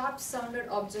sharp sounded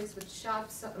objects with sharp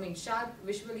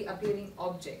visually appealing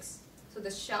objects. So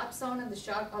the sharp sound and the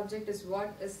sharp object is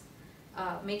what is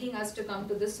making us to come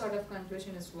to this sort of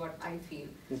conclusion, is what I feel.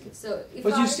 Okay. So if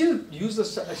but you still use the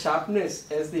sharpness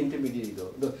as the intermediary,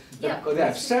 though. The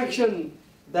abstraction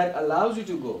that allows you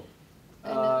to go,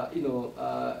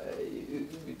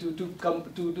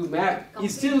 to map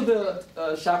is still the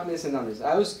sharpness and roundness.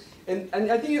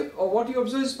 And I think what you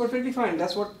observe is perfectly fine.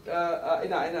 That's what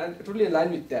and I totally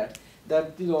align with that.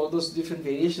 That those different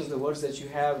variations, the words that you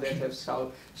have that have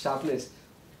sharpness.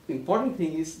 The important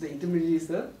thing is the intermediary is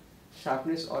the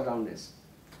sharpness or roundness.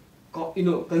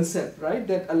 Concept, right?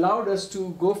 That allowed us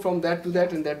to go from that to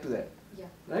that and that to that. Yeah.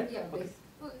 Right? Yeah. Okay.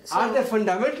 So are there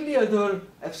fundamentally other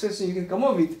abstractions you can come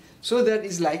up with, so that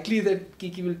it's likely that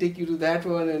Kiki will take you to that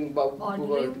one and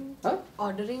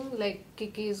ordering, like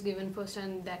Kiki is given first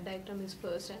and that diagram is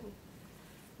first and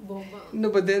boom. No,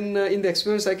 but then in the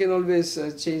experience I can always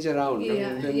change around.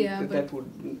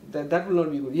 That will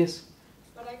not be good. Yes.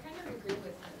 But I kind of agree with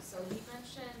him. So he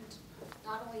mentioned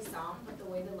not only sound, but the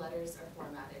way the letters are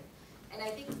formatted. And I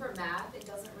think for math, it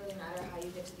doesn't really matter how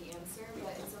you get to the answer,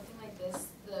 but in something like this,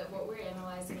 what we're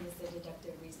analyzing is the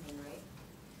deductive reasoning, right?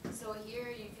 So here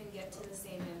you can get to the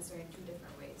same answer in two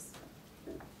different ways.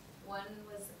 One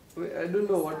was... I don't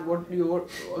know what you...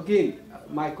 Again,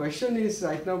 my question is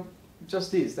right now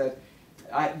just this, that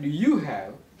do you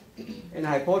have an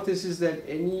hypothesis that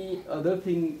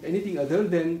anything other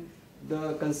than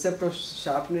the concept of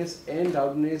sharpness and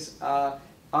roundness are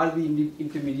the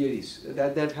intermediaries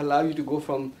that allow you to go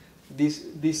from this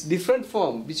different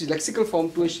form, which is lexical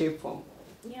form, to a shape form?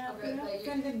 Yeah, when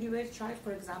we were child,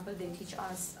 for example, they teach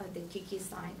us the kiki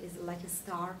sign is like a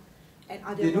star, and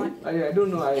other they do? one. I don't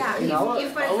know. Yeah, In our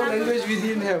language, we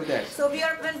didn't have that. So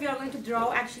when we are going to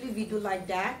draw, actually we do like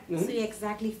that. Mm-hmm. So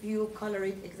exactly, if you color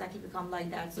it, exactly become like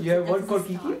that. So you have what called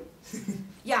kiki?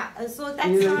 Yeah. So that's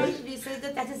why we say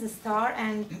that is a star,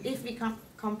 and if we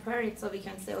compare it, so we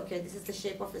can say, okay, this is the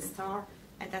shape of a star.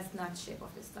 And that's not shape of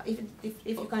a star. If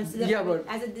you consider it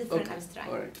as a different abstract.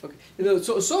 All right. Okay.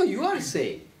 So you are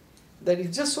saying that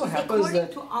it just so happens according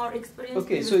that to our experience.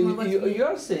 Okay. So you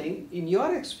are saying in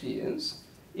your experience,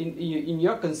 in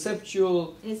your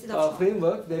conceptual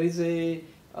framework, there is a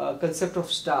concept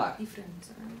of star.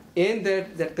 Different. And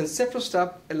that concept of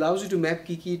star allows you to map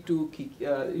kiki to kiki,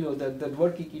 that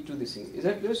word kiki to this thing. Is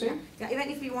that what you're saying? Yeah. Even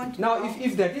if we want to. Now,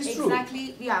 if that is true.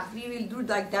 Exactly. Yeah. We will do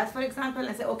like that, for example,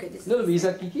 and say, okay, this. No, is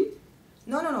that kiki?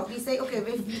 No. We say, okay,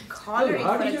 if we color it,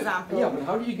 for example. Yeah, but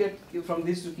how do you get from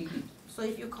this to kiki? So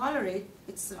if you color it,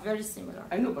 it's very similar.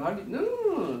 I know, but how do you, no,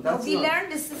 we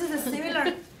learned this. This is a similar.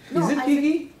 Is it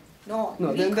kiki? No.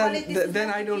 Then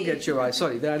I don't get you.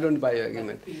 Sorry, then I don't buy your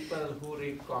argument. People who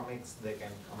read comics, they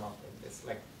can come up with this.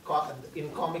 Like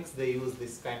in comics, they use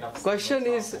this kind of. Question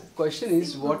is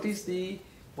what is the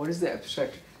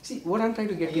abstract? See, what I'm trying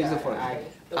to get is the following.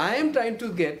 I am trying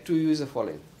to get to you is the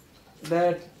following.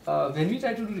 That when we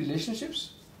try to do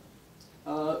relationships,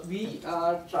 we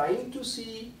are trying to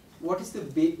see what is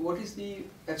the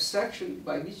abstraction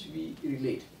by which we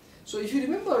relate. So if you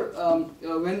remember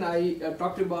when I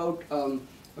talked about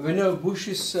Werner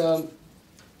Busch's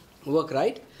work,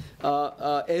 right?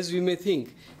 As we may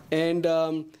think, and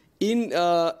in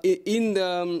that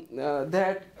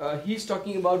he's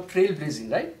talking about trailblazing,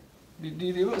 right?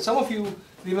 Some of you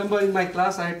remember in my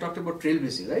class I had talked about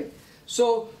trailblazing, right?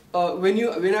 So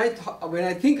when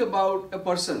I think about a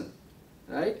person,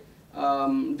 right?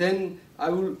 Then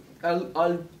I'll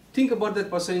think about that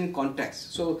person in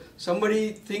context. So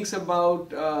somebody thinks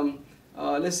about,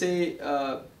 let's say,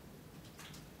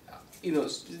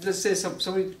 let's say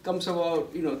somebody comes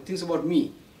about, thinks about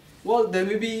me. Well, there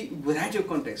may be a variety of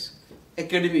contexts: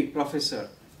 academic, professor,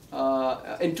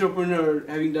 entrepreneur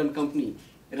having done company,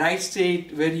 right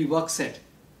state where he works at,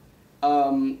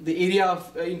 the area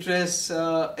of interest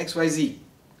XYZ,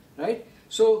 right?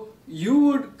 So you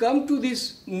would come to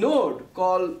this node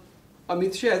called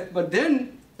Amit Sheth, but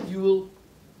then you will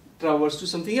traverse to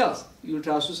something else. You will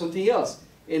traverse to something else,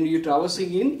 and you're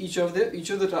traversing in each of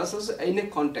the traverses in a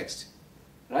context,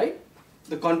 right?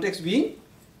 The context being,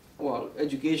 well,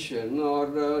 education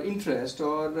or interest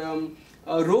or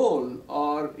a role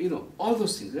or all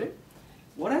those things, right?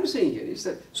 What I'm saying here is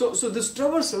that so these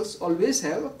traversals always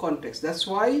have a context. That's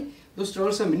why those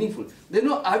traversals are meaningful. They're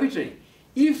not arbitrary.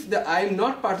 If I'm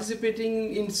not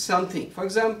participating in something, for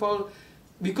example,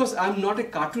 because I'm not a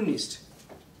cartoonist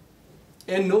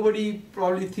and nobody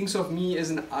probably thinks of me as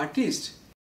an artist,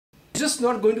 you're just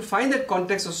not going to find that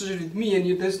context associated with me,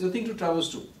 and there's nothing to traverse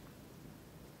to,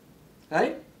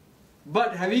 right?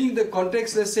 But having the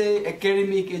context, let's say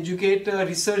academic, educator,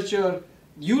 researcher,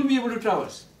 you'll be able to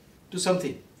traverse to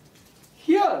something.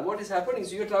 Here, what is happening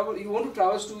is you want to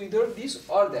traverse to either this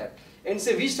or that, and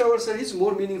say which traversal is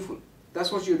more meaningful. That's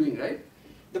what you're doing, right?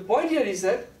 The point here is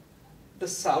that the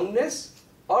soundness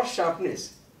or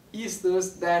sharpness is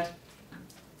that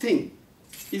thing.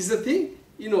 Is the thing,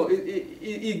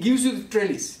 it gives you the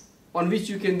trellis on which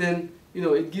you can then,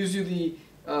 it gives you the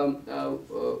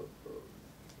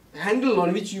handle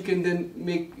on which you can then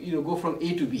make, go from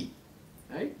A to B,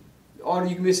 right? Or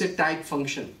you may say type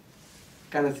function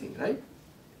kind of thing, right?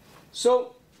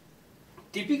 So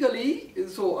typically,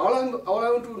 so all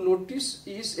I want to notice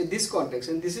is in this context,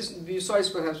 and this is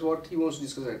perhaps what he wants to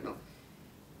discuss right now,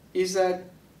 is that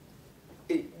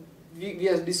we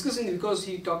are discussing because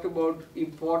he talked about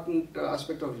important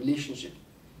aspect of relationship.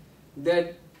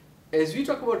 That as we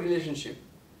talk about relationship,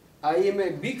 I am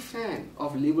a big fan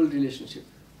of labeled relationship,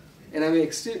 and I'm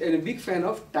a big fan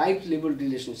of typed labeled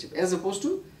relationship as opposed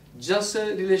to just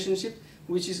a relationship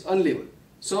which is unlabeled.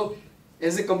 So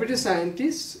as a computer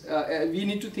scientist, we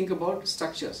need to think about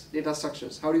structures, data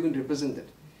structures. How are you going to represent that?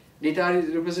 Data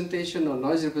representation or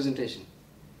noise representation.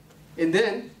 And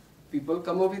then people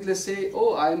come up with, let's say,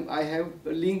 oh, I have a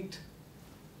linked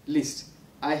list.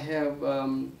 I have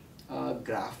a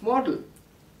graph model.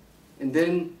 And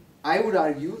then I would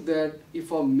argue that if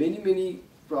for many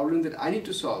problems that I need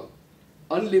to solve,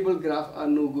 unlabeled graphs are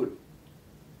no good.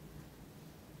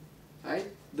 Right?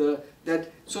 The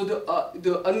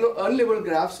unlabeled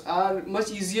graphs are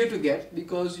much easier to get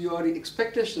because your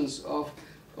expectations of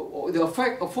the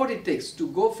effort it takes to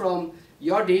go from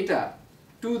your data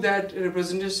to that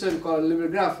representation called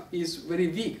labeled graph is very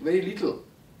weak, very little.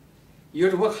 You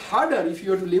have to work harder if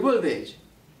you have to label the edge.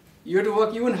 You have to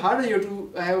work even harder. You have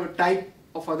to have a type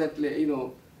for that,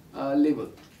 label,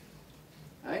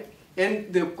 right?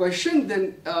 And the question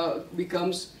then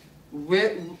becomes,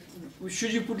 where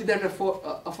should you put that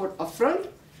effort upfront,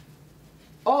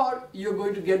 or you're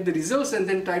going to get the results and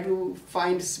then try to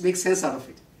make sense out of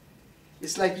it?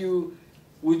 It's like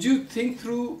would you think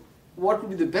through what would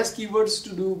be the best keywords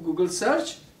to do Google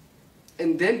search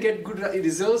and then get good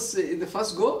results in the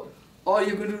first go, or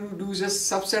you're going to do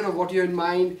just subset of what you have in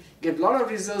mind, get a lot of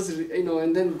results,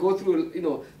 and then go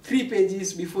through 3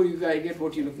 pages before you get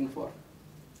what you're looking for,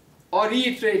 or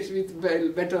reiterate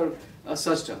with better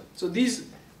search term. So these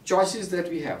choices that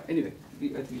we have. Anyway,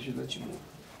 I think we should let you move.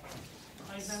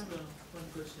 I have one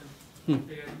question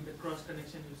regarding the cross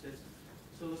connection usage.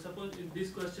 So suppose in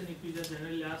this question, if you just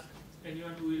generally ask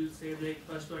anyone who will say like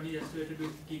first one is associated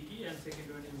with geeky and second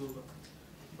one is Google.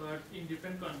 But in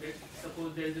different contexts,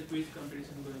 suppose there is a quiz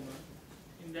competition going on.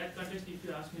 In that context, if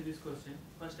you ask me this question,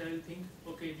 first I will think,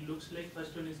 okay, it looks like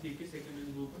first one is geeky, second one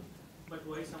is Google. But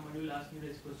why somebody will ask me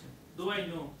this question? Though I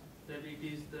know that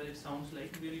it sounds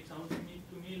like, then it sounds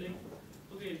to me like,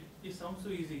 okay, it sounds so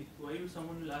easy. Why would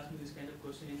someone will ask me this kind of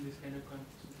question in this kind of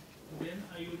context? Then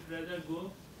I would rather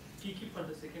go geeky for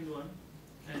the second one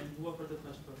and go for the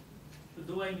first one. So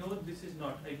though I know this is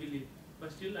not, I believe,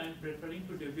 but still I am preferring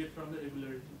to deviate from the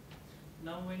regularity.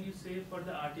 Now when you say for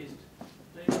the artist,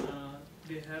 like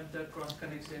they have the cross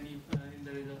connection in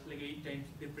the results, like 8 times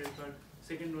they prefer,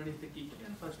 second one is the geeky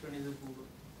and first one is the Google.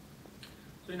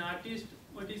 So in artist,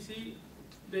 what you see,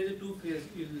 there is a 2 phase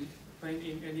you'll find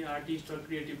in any artist or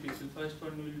creative people. First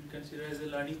one we will consider as a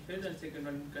learning phase, and second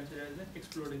one we will consider as an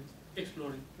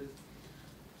exploring phase.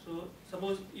 So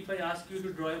suppose if I ask you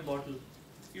to draw a bottle,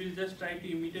 you will just try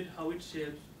to imitate how it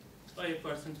shapes by a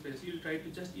person's face. You will try to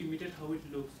just imitate how it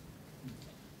looks.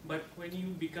 But when you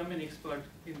become an expert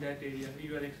in that area,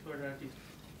 you are an expert artist,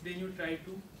 then you try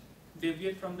to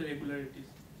deviate from the regularities.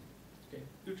 Okay.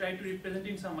 You try to represent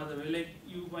in some other way, like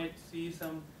you might see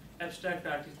some abstract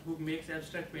artist who makes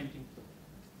abstract painting.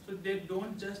 So they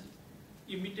don't just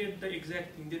imitate the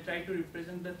exact thing, they try to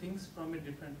represent the things from a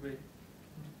different way.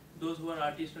 Those who are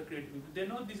artists or creative people, they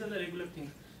know these are the regular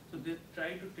things. So they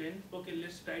try to tell, okay,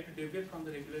 let's try to deviate from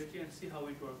the regularity and see how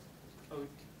it works, how it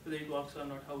whether it works or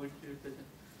not, how it represents.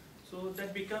 So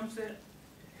that becomes a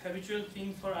habitual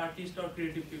thing for artists or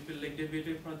creative people, like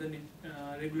deviating from the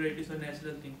regularities or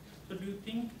natural thing. So do you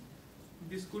think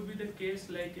this could be the case,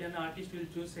 like an artist will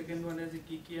choose second one as a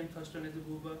kiki and first one as a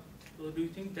booba? So do you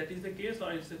think that is the case,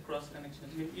 or it's a cross connection?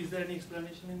 I mean, is there any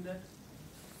explanation in that?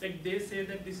 Like they say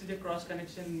that this is a cross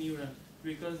connection neuron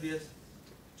because they are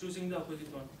choosing the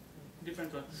opposite one,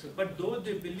 different one. But though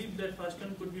they believe that first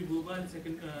one could be booba and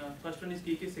first one is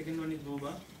kiki, second one is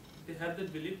booba, they have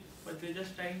that belief, but they're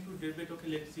just trying to debate, okay,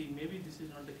 let's see, maybe this is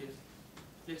not the case.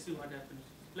 Let's see what happens.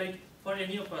 Like for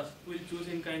any of us, we'll choose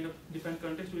in kind of different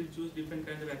context, we'll choose different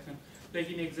kind of action. Like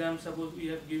in exam, suppose we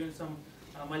have given some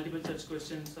multiple choice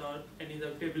questions or any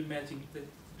other table matching, the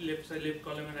left side, left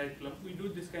column and right column, we do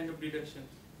this kind of deduction.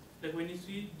 Like when you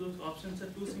see those options are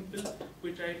too simple,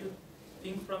 we try to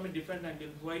think from a different angle.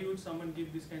 Why would someone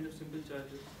give this kind of simple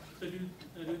choices? So do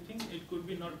you think it could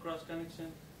be not cross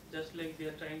connection, just like they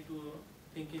are trying to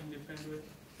think in different way,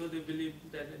 so they believe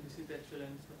that this is the actual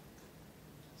answer?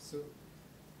 So,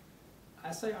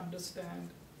 as I understand,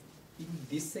 in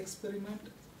this experiment,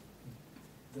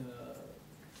 the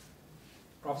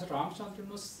Professor Ramchandran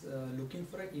was looking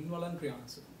for an involuntary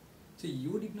answer. So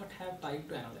you did not have time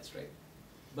to analyze, right?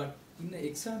 But in the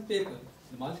exam paper,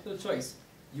 the multiple choice,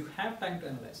 you have time to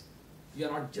analyze. You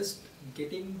are not just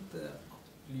getting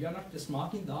you are not just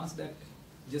marking the answer that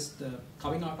just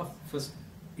coming out of first.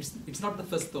 It's not the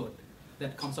first thought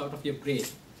that comes out of your brain.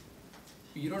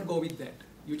 You don't go with that.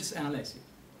 You just analyze it.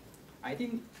 I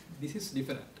think this is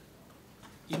different.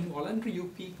 Involuntary,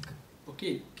 you pick,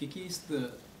 okay, kiki is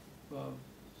the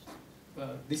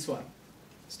this one,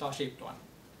 star-shaped one,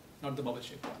 not the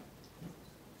bubble-shaped one.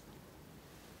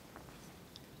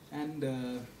 And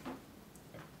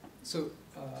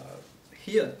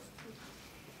here,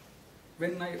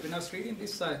 when I was reading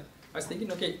this, I was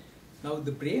thinking, okay, now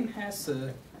the brain has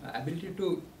ability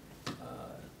to.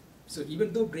 So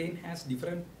even though brain has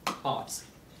different parts,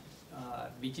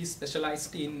 which is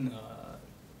specialized in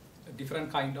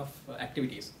different kind of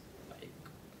activities, like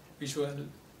visual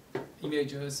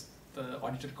images, the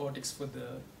auditory cortex for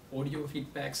the audio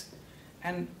feedbacks,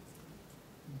 and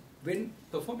when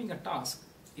performing a task,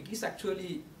 it is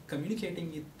actually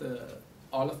communicating with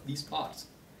all of these parts.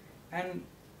 And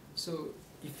so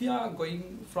if you are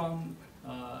going from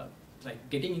like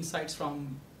getting insights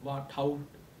from how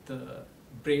the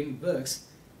brain works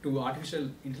to artificial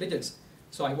intelligence,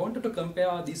 so I wanted to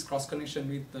compare this cross connection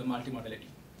with multimodality.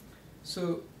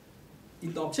 So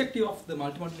the objective of the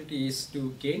multimodality is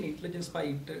to gain intelligence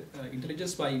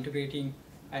by integrating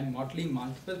and modeling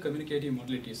multiple communicative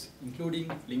modalities,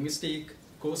 including linguistic,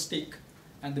 acoustic,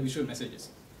 and the visual messages.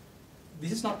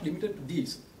 This is not limited to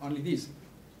these, only these.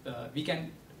 We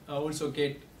can also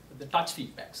get the touch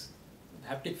feedbacks, the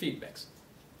haptic feedbacks.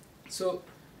 So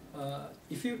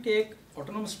if you take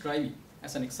autonomous driving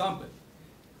as an example,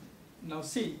 now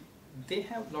see, they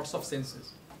have lots of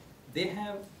sensors. They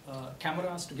have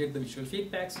cameras to get the visual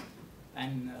feedbacks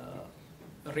and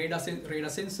radar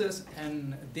sensors,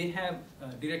 and they have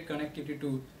direct connectivity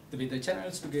to the weather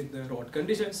channels to get the road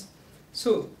conditions.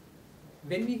 So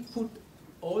when we put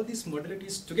all these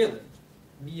modalities together,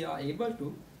 we are able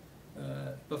to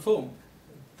perform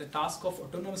the task of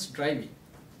autonomous driving,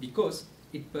 because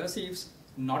it perceives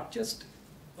not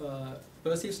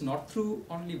through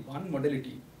only one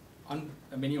modality, on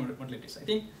many modalities. I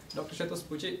think Dr. Shet was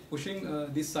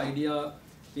pushing this idea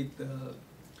with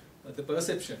the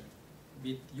perception,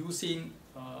 with using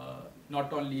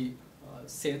not only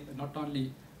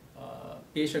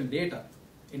patient data,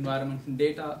 environmental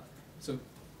data, so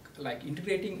like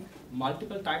integrating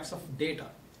multiple types of data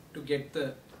to get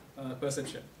the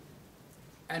perception.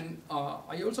 And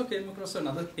I also came across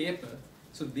another paper.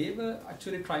 So they were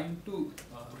actually trying to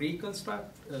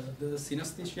reconstruct the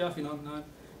synesthesia phenomenon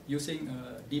using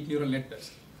deep neural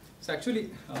networks. So actually,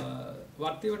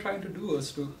 what they were trying to do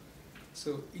was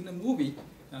so in a movie,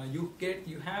 you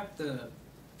have the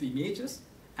images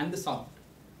and the sound.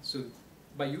 So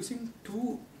by using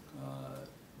two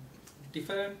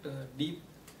different deep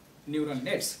neural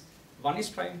nets, one is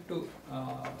trying to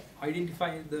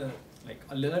identify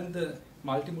learn the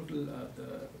multimodal,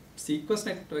 the sequence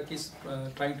network is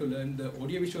trying to learn the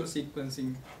audiovisual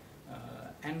sequencing,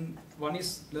 and one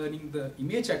is learning the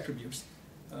image attributes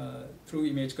through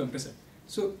image compression.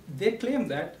 So they claim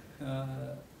that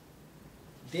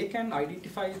they can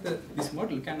identify this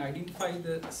model can identify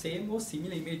the same or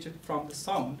similar image from the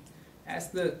sound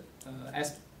as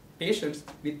patients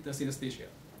with the synesthesia.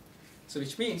 So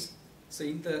which means, so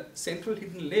in the central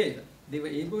hidden layer, they were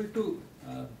able to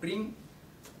bring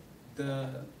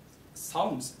the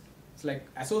sounds it's like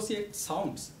associate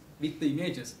sounds with the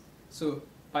images. So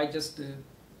by just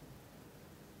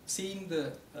seeing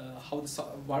the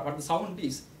what the sound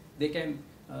is, they can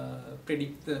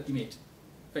predict the image.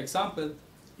 For example,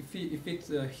 if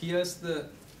it hears the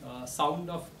sound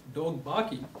of dog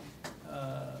barking,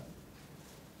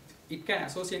 it can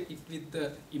associate it with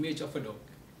the image of a dog.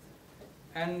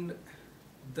 And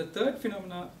the third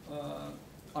phenomena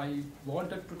I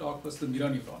wanted to talk was the mirror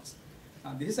neurons.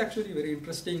 This is actually a very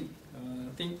interesting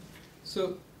thing.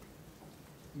 So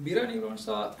mirror neurons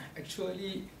are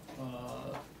actually,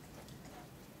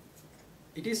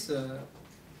 it is a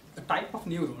type of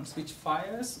neurons which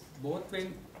fires both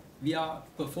when we are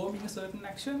performing a certain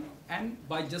action and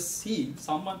by just seeing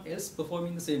someone else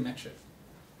performing the same action.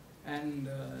 And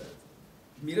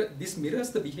this mirrors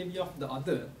the behavior of the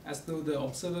other as though the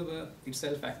observer were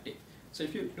itself active. So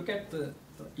if you look at the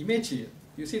image here,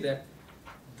 you see that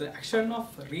the action of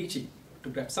reaching to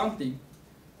grab something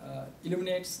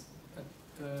illuminates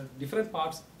different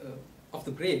parts of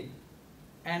the brain.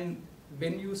 And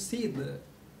when you see the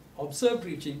observed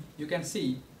reaching, you can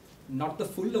see not the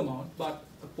full amount, but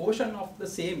a portion of the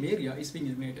same area is being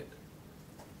illuminated.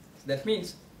 So that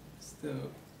means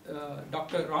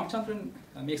Dr. Ramchandran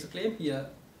makes a claim here,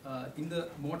 in the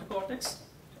motor cortex,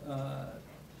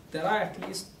 there are at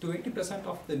least 20%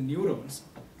 of the neurons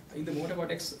in the motor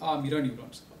cortex are mirror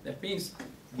neurons. That means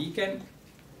we can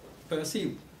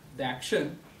perceive the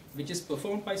action which is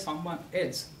performed by someone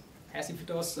else as if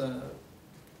it was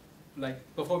like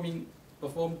performed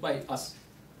by us.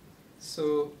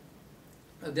 So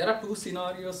there are two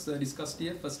scenarios discussed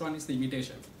here. First one is the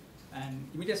imitation. And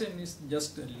imitation is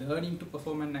just learning to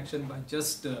perform an action by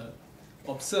just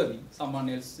observing someone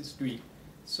else is doing.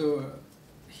 So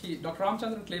Dr.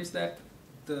 Ramchandran claims that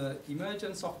the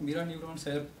emergence of mirror neurons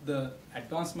helped the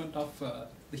advancement of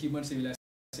the human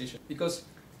civilization, because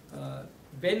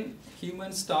when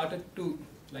humans started to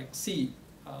see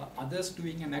others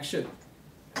doing an action,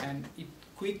 and it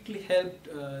quickly helped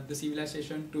the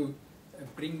civilization to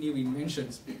bring new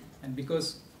inventions. And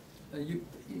because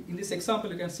in this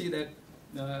example you can see that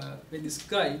when this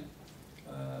guy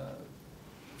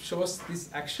shows this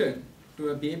action to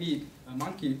a baby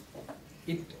monkey,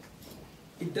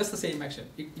 it does the same action,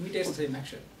 it imitates the same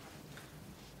action.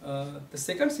 The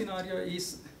second scenario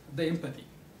is the empathy.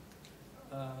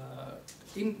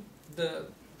 In the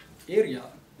area,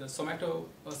 the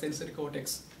somatosensory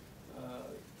cortex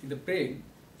in the brain,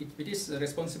 it is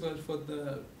responsible for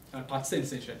the touch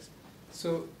sensations.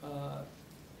 So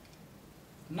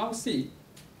now see,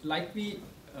 like we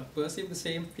perceive the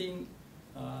same thing,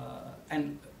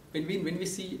 and when we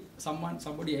see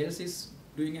somebody else is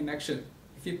doing an action,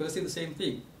 if we perceive the same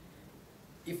thing,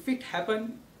 if it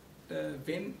happened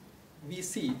when we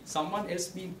see someone else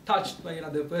being touched by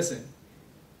another person,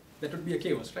 that would be a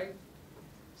chaos, right?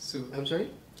 So I'm sorry?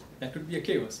 That would be a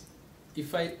chaos.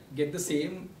 If I get the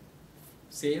same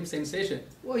sensation.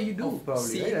 Well, you do probably,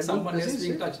 seeing right? someone else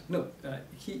being touched. No,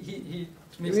 he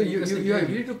makes you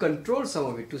need to control some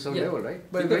of it to some level, right?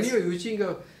 But when you're using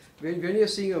when you're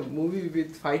seeing a movie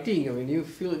with fighting, I mean, you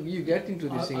get into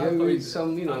this thing. With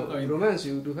some romance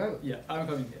you do have. Yeah, I'm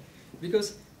coming there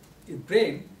because the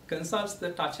brain consults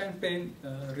the touch and pain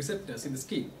receptors in the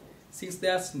skin. Since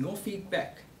there's no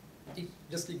feedback, it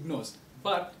just ignores.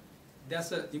 But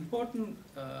there's an important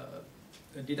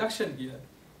deduction here.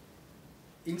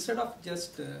 Instead of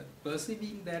just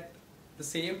perceiving that the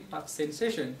same touch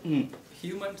sensation,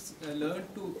 humans learn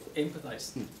to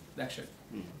empathize the action.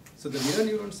 So the mirror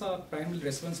neurons are primarily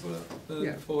responsible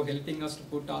for helping us to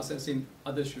put ourselves in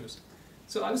other shoes.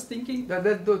 So I was thinking that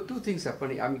the two things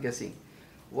happening, I'm guessing.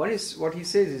 One is what he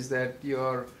says is that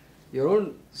your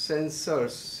own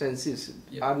senses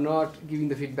are not giving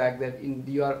the feedback that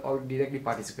you are all directly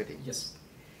participating. Yes.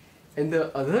 And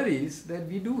the other is that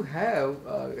we do have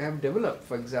developed,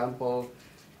 for example,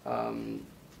 a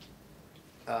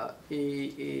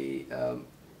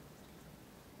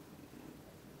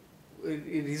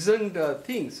reasoned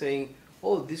thing saying,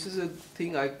 oh, this is a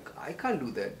thing I can't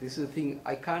do that. This is a thing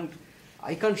I can't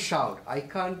shout. I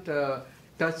can't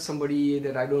touch somebody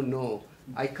that I don't know.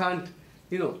 I can't,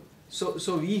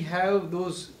 So we have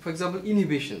those, for example,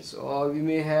 inhibitions, or we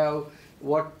may have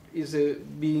what is a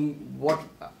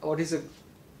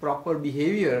proper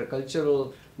behavior,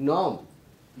 cultural norm,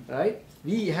 right?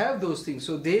 We have those things,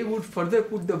 so they would further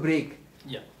put the brake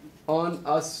on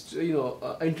us,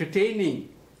 entertaining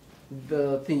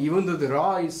the thing. Even though the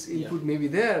raw input may be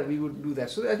there, we would do that.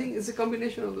 So I think it's a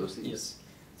combination of those things. Yes.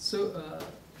 So,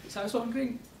 so I was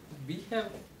wondering,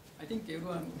 I think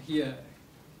everyone here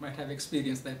might have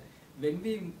experienced that when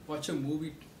we watch a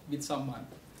movie with someone,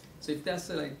 So if there's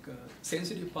a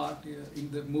sensitive part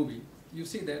in the movie, you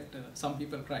see that some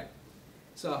people cry.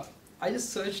 So I just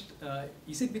searched,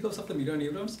 is it because of the mirror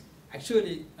neurons?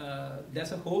 Actually,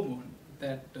 there's a hormone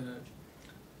that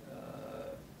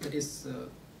is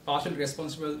partially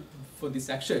responsible for this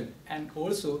action, and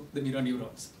also the mirror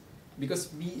neurons,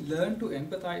 because we learn to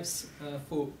empathize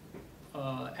for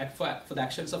the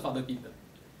actions of other people.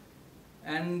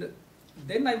 And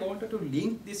then I wanted to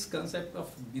link this concept of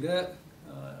mirror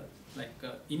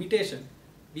imitation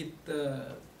with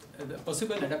the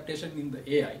possible adaptation in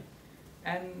the AI.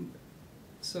 And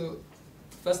so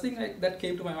first thing that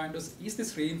came to my mind was, is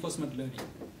this reinforcement learning?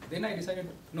 Then I decided,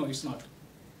 no, it's not.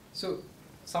 So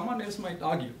someone else might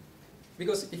argue,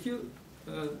 because if you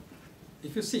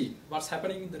see what's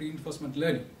happening in the reinforcement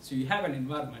learning, so you have an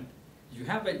environment, you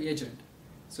have an agent.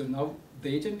 So now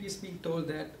the agent is being told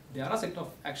that there are a set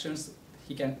of actions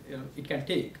it can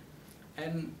take,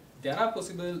 and there are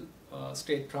possible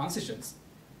state transitions.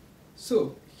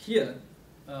 So here,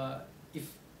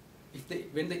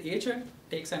 when the agent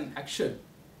takes an action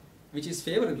which is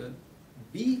favorable,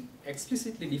 we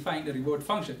explicitly define a reward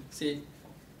function, say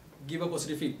give a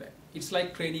positive feedback. It's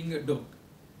like training a dog.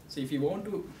 So if you want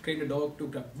to train a dog to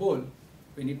grab a ball,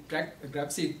 when it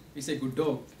grabs it, we say good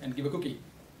dog and give a cookie.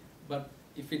 But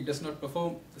if it does not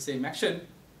perform the same action,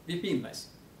 we penalize.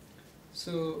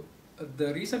 So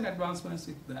the recent advancements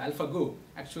with the AlphaGo,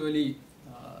 actually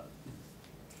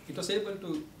it was able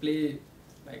to play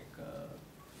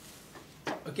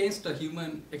against a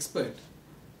human expert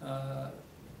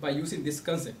by using this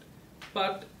concept.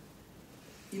 But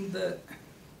in the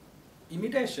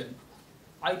imitation,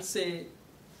 I'd say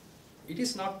it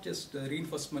is not just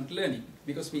reinforcement learning,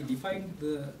 because we define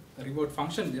the reward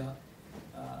function there.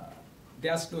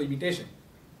 There's no imitation.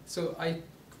 So I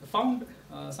found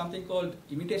something called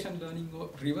imitation learning, or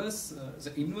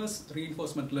the inverse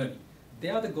reinforcement learning.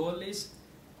 There the goal is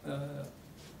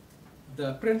the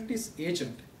apprentice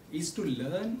agent is to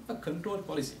learn a control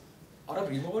policy or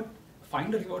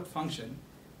find a reward function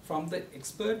from the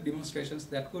expert demonstrations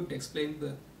that could explain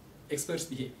the expert's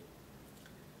behavior.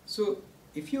 So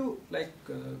if you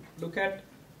look at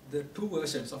the two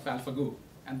versions of AlphaGo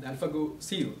and the AlphaGo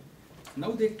 0,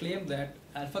 now they claim that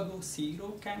AlphaGo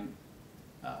 0 can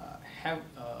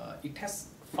it has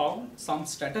found some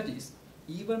strategies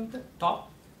even the top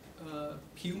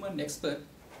human expert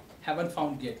haven't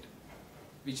found yet,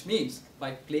 which means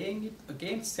by playing it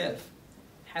against self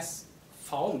has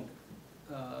found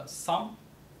some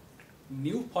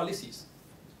new policies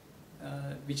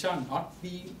which are not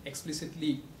being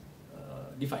explicitly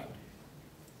defined.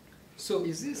 So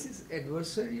is this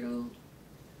adversarial?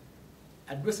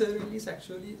 Adversarial is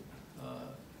actually,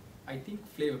 I think,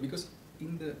 flavor, because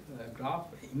in the graph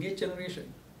image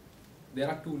generation, there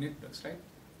are two networks, right?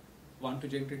 One to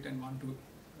generate and one to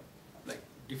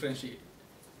differentiate.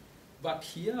 But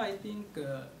here, I think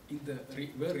in the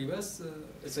reverse,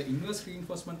 it's an inverse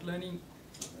reinforcement learning.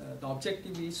 The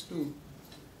objective is to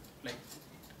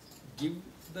give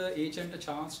the agent a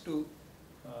chance to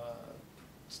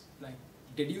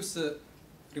deduce a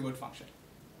reward function.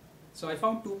 So I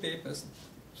found two papers.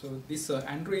 So this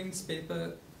Andrein's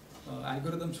paper,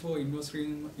 Algorithms for Inverse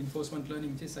Reinforcement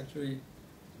Learning, which is actually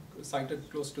cited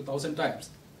close to 1,000 times,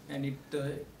 and it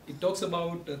talks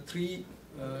about three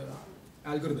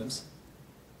algorithms,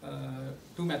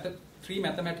 three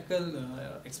mathematical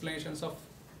explanations of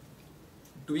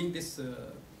doing this,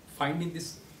 finding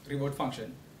this reward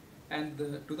function. And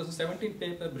the 2017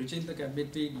 paper, Bridging the Gap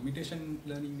Between Imitation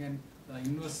Learning and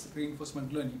Inverse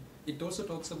Reinforcement Learning, it also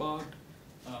talks about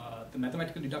the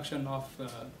mathematical deduction of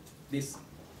this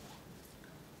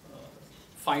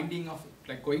finding of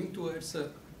going towards a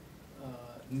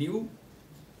new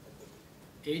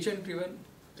agent-driven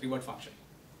reward function.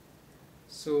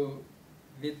 So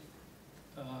with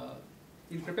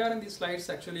in preparing these slides,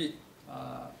 actually,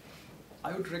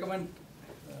 I would recommend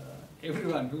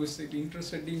everyone who is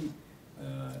interested in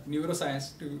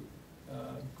neuroscience to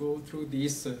go through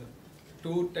these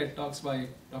two TED Talks by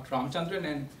Dr. Ramachandran,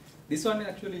 and this one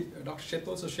actually Dr. Sheth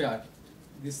also shared,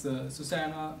 this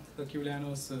Susanna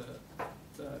Herculano's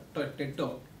TED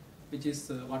Talk, which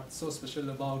is what's so special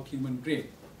about human brain.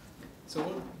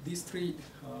 So these three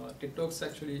TED Talks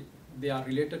actually, they are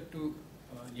related to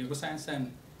neuroscience,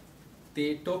 and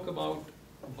they talk about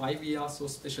why we are so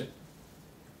special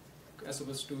as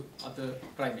opposed to other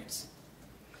primates.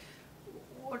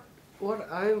 What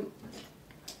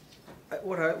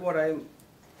I'm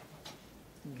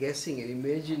guessing and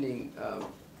imagining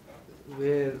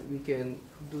where we can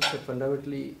do some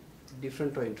fundamentally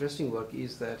different or interesting work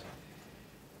is that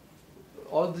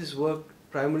all this work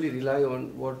primarily rely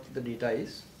on what the data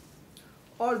is,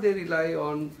 or they rely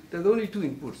on, there's only two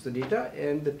inputs, the data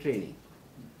and the training.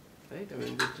 Right? I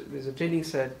mean, there's a training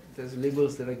set, there's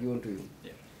labels that are given to you.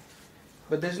 Yeah.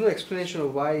 But there's no explanation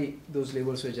of why those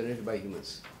labels were generated by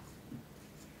humans.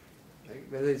 Right?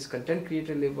 Whether it's content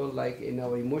creator label like in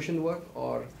our emotion work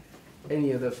or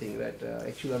any other thing that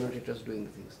actual annotators doing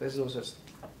the things. There's no such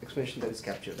explanation that is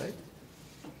captured, right?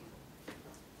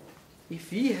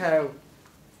 If we have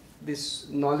this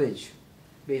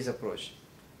knowledge-based approach,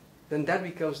 then that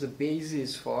becomes the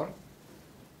basis for,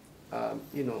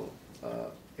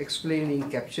 explaining,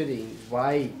 capturing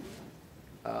why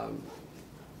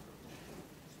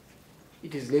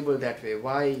it is labeled that way,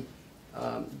 why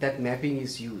that mapping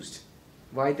is used,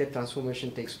 why that transformation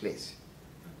takes place.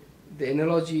 The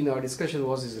analogy in our discussion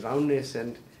was this roundness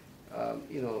and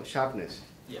sharpness.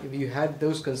 Yeah. If you had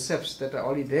those concepts that are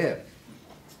already there,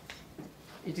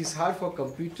 it is hard for a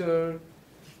computer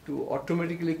to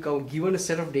automatically given a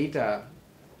set of data.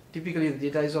 Typically, the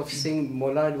data is of same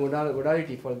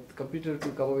modality for the computer to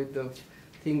come up with the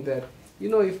thing that,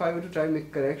 if I were to try to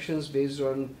make corrections based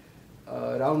on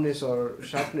roundness or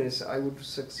sharpness, I would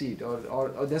succeed,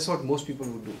 or that's what most people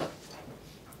would do.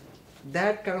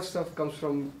 That kind of stuff comes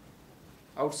from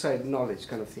outside knowledge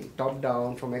kind of thing, top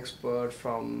down, from expert,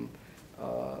 from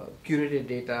curated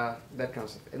data, that kind of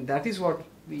stuff. And that is what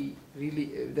we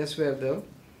really, that's where the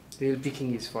real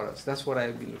picking is for us. That's what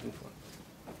I've been looking for.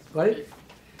 Got it?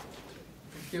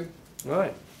 Thank you. All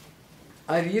right.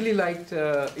 I really liked,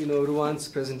 Ruwan's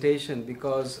presentation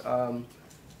because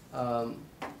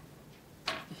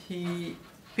he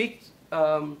picked,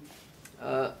 a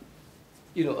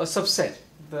subset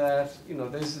that,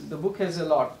 the book has a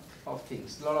lot of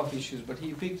things, a lot of issues, but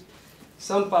he picked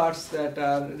some parts that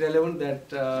are relevant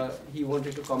that he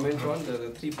wanted to comment on, the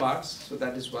 3 parts. So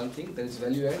that is one thing, that is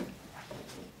value add.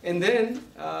 And then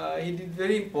he did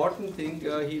very important thing.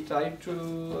 He tried to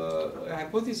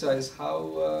hypothesize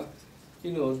how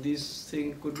this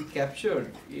thing could be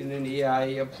captured in an AI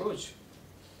approach,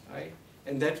 right?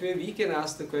 And that way we can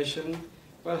ask the question,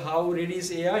 well, how ready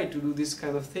is AI to do this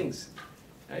kind of things,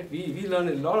 right? We learn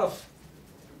a lot of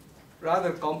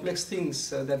rather complex things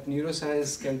that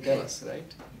neuroscience can tell us,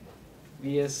 right?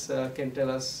 VS can tell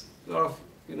us a lot of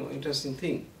interesting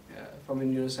thing from a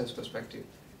neuroscience perspective.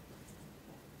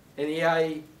 And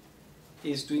AI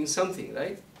is doing something,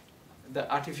 right?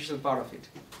 The artificial part of it.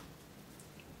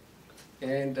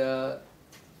 And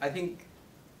I think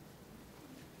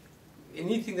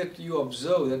anything that you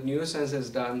observe that neuroscience has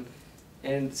done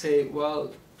and say,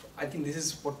 well, I think this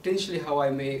is potentially how I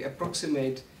may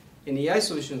approximate an AI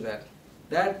solution to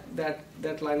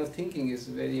that line of thinking is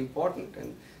very important.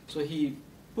 And so he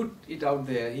put it out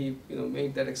there. He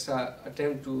made that extra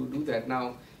attempt to do that.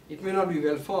 Now, it may not be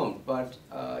well formed, but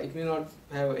it may not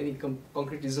have any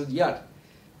concrete result yet.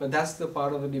 But that's the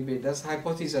part of the debate. That's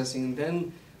hypothesizing.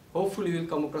 Then hopefully we'll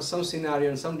come across some scenario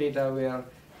and some data where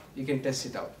you can test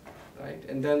it out, right?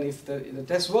 And then if the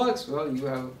test works, well, you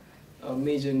have a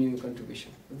major new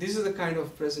contribution. These are the kind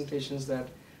of presentations that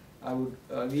I would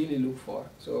really look for.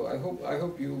 So I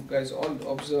hope you guys all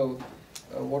observe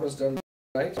what was done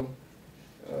right.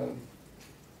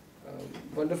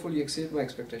 Wonderfully exceeded my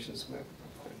expectations, ma'am.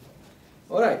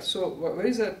 All right, so where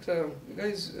is that? You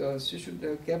guys, you should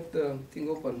have kept the thing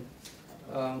open.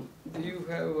 Do you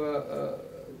have,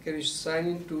 can you sign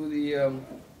into the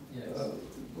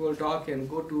Google Doc and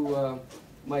go to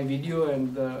my video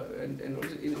and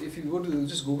if you go to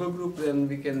just Google group, then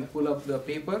we can pull up the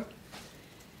paper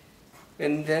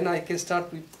and then I can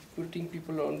start with putting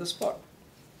people on the spot.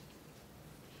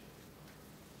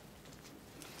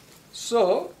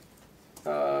 So,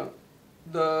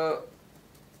 the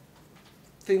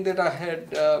thing that I had,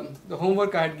 the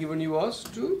homework I had given you was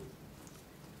to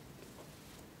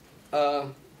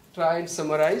try and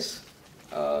summarize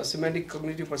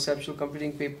Semantic-Cognitive-Perceptual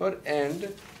computing paper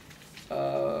and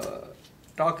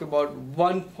talk about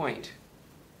one point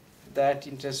that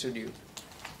interested you.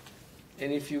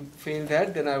 And if you fail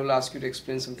that, then I will ask you to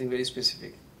explain something very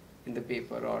specific in the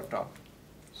paper or talk.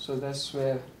 So that's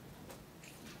where.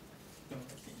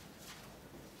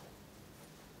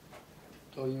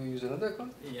 Oh, you use another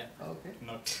account? Yeah. Okay.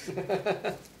 Not.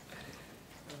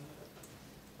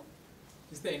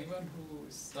 Is there anyone who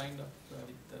signed up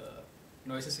with the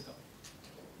Noises account?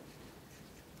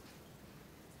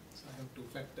 So I have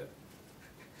 2-factor.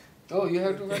 Oh, you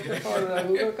have 2-factor for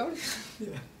Google account?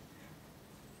 Yeah.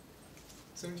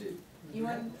 Sunji, You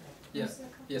want? Yeah.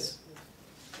 Yes.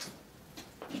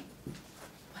 What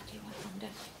do you want from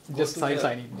that? Just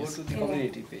sign in. Go to the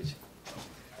community page.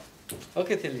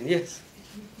 Okay, Thelin, yes.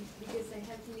 Because I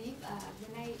have to leave.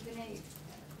 When I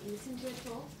listen to your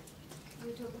talk,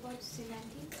 you talk about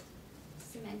semantic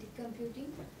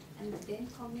computing, and then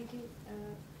cognitive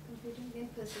computing, then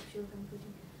perceptual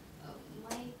computing.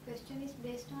 My question is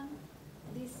based on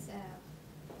this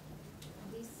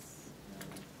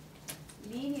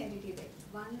linearity, like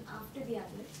one after the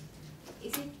other.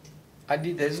 Is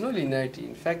it? There is no linearity.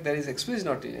 In fact, there is explicit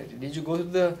not linearity. Did you go to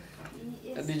the?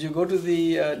 Yes. Did you go to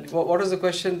the? What was the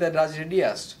question that Raj Reddy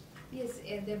asked? Yes,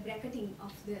 the bracketing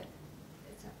of the.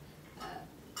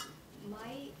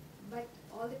 But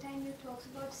all the time you talk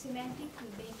about semantic,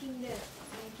 making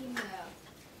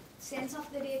sense of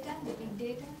the data, the big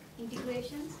data,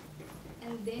 integrations,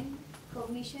 and then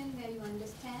cognition where you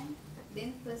understand,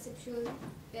 then perceptual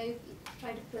where you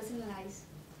try to personalize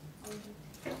all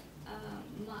that.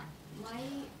 My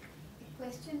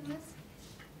question was,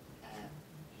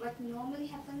 what normally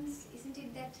happens, isn't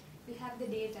it that you have the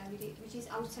data which is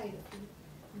outside of you,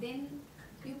 then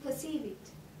you perceive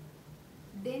it,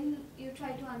 then you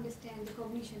try to understand, the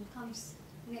cognition comes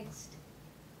next.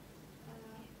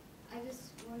 I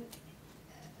just want,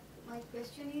 my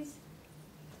question is,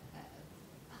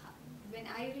 when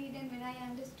I read and when I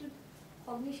understood,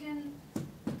 cognition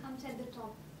comes at the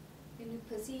top, when you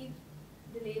perceive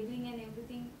the labeling and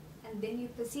everything, and then you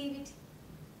perceive it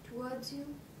towards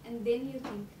you, and then you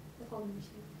think the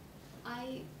cognition.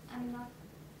 I am not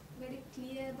very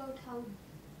clear about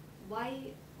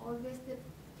why always the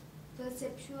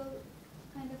perceptual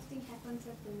kind of thing happens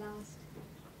at the last.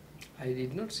 I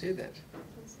did not say that.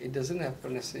 It doesn't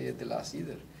happen necessarily at the last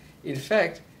either. In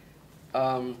fact,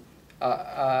 if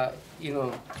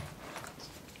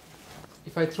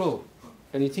I throw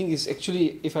and you think it's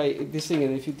actually, this thing,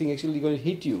 and if you think actually going to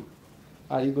hit you,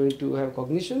 are you going to have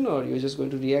cognition, or you're just going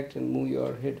to react and move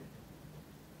your head?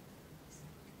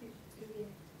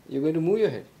 You're going to move your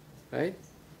head, right?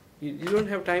 You don't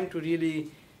have time to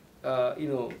really,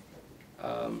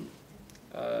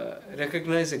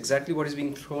 recognize exactly what is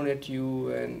being thrown at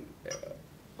you and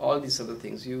all these other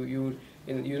things. You're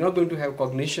not going to have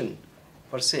cognition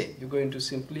per se. You're going to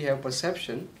simply have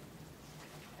perception,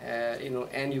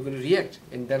 and you're going to react,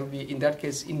 and that will be, in that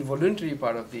case, involuntary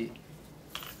part of the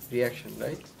reaction,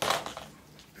 right?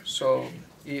 So,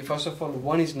 first of all,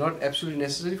 one is not absolutely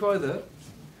necessary for the other.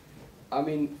 I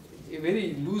mean, a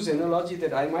very loose analogy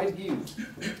that I might give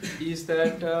is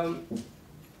that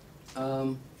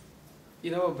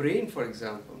in our brain, for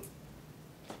example,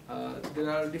 there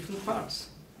are different parts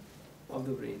of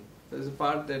the brain. There's a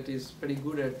part that is pretty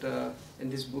good at,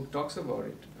 and this book talks about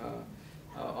it.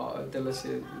 There's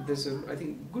a, I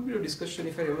think, good bit of discussion,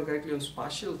 if I remember correctly, on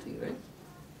spatial thing, right?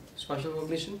 Spatial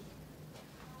cognition.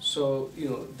 So,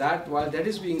 that while that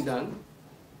is being done,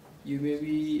 you may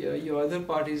be, your other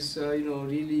part is,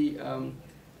 really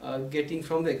getting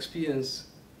from the experience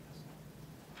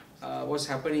what's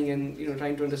happening, and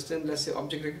trying to understand, let's say,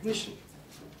 object recognition.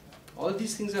 All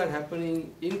these things are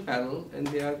happening in parallel, and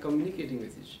they are communicating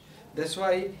with each. That's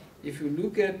why if you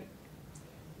look at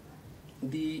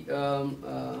the,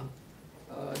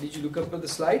 did you look up at the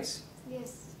slides?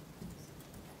 Yes.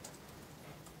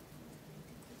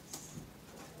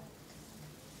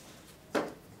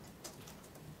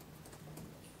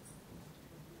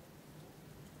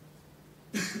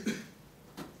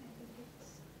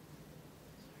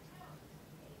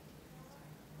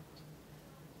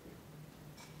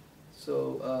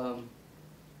 So,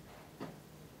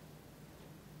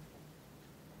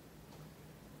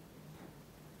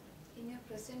 in your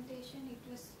presentation, it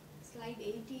was slide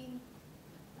 18.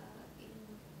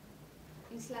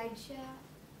 In SlideShare,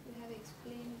 you have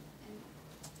explained, and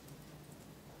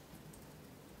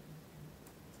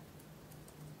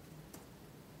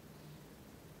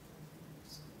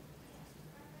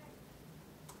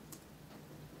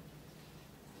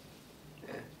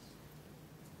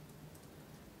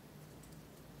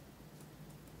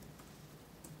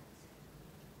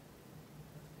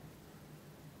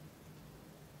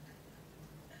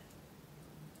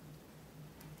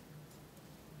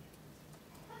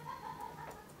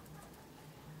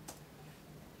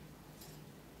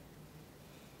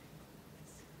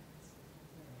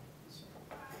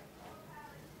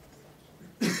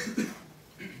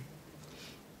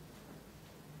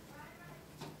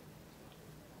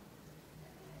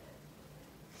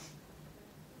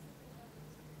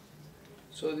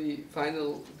so the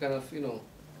final kind of,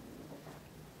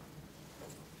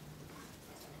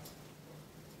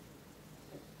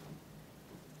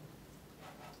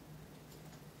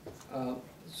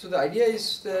 so the idea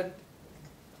is that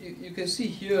you can see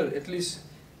here at least,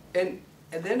 and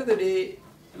at the end of the day,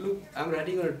 look, I'm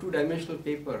writing on a two-dimensional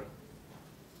paper,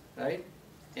 right?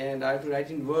 And I have to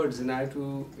write in words, and I have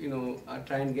to,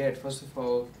 try and get, first of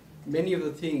all, many of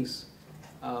the things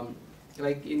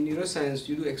like in neuroscience,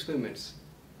 you do experiments,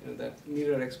 that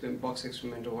mirror experiment, box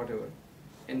experiment or whatever,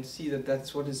 and see that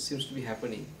that's what seems to be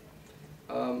happening.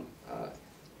 All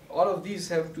of these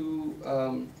have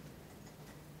to,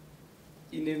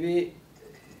 in a way,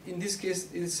 in this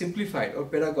case, is simplified or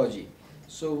pedagogy.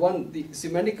 So the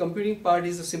semantic computing part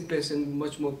is the simplest and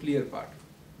much more clear part,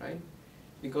 right?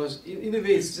 Because in a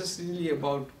way, it's just really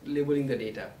about labeling the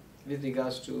data with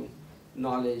regards to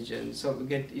knowledge and so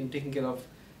taking care of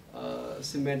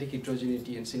semantic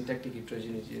heterogeneity and syntactic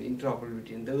heterogeneity and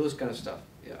interoperability and those kind of stuff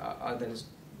that is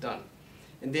done.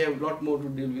 And they have a lot more to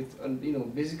deal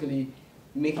with, basically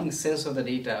making sense of the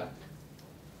data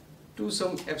to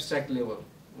some abstract level,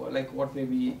 like what may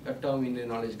be a term in a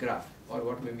knowledge graph or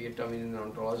what may be a term in an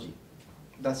ontology.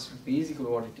 That's basically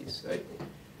what it is, right?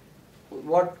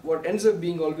 What ends up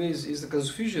being always is the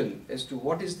confusion as to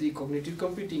what is the cognitive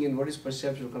computing and what is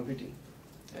perceptual computing,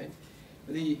 right?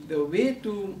 The way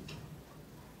to,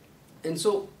 and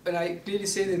so when I clearly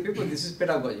say in the paper, this is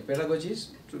pedagogy. Pedagogy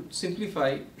is to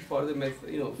simplify for the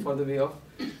method, for the way of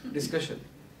discussion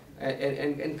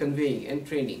and conveying and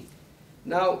training.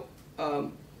 Now,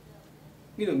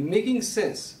 making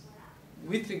sense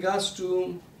with regards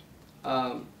to,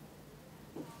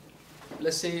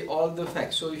 let's say, all the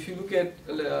facts. So if you look at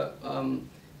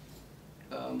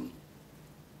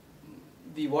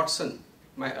the Watson,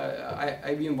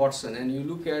 IBM Watson, and you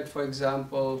look at, for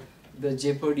example, the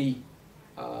Jeopardy,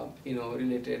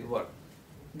 related work,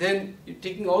 then you're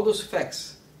taking all those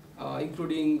facts,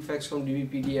 including facts from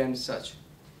DBPD and such,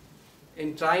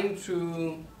 and trying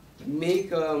to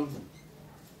make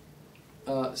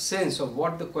sense of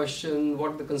what the question,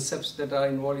 what the concepts that are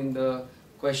involved in the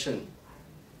question.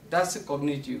 That's a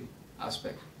cognitive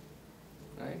aspect,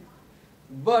 right?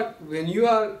 But when you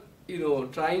are,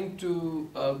 trying to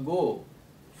go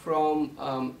from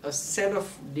a set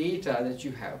of data that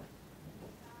you have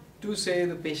to say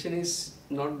the patient is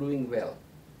not doing well,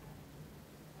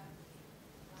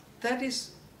 that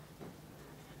is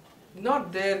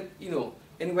not there,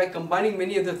 and by combining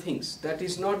many other things, that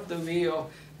is not the way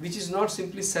of, which is not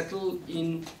simply settled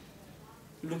in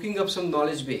looking up some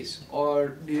knowledge base or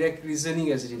direct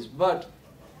reasoning as it is, but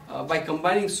by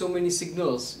combining so many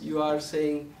signals, you are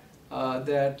saying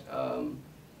that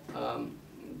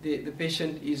the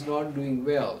patient is not doing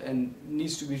well and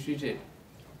needs to be treated.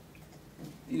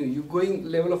 You're going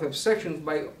level of abstraction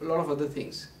by a lot of other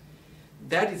things.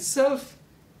 That itself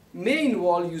may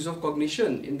involve use of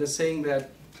cognition in the saying that,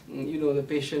 the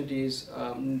patient is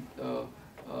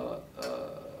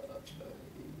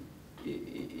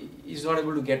not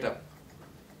able to get up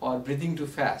or breathing too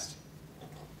fast,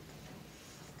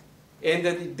 and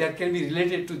that can be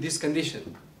related to this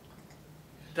condition.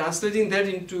 Translating that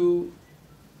into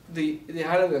the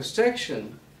higher level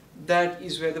abstraction, that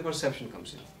is where the perception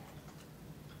comes in.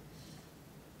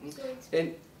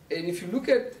 And if you look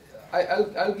at,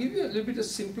 I'll give you a little bit a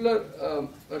simpler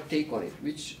take on it,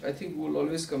 which I think will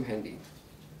always come handy.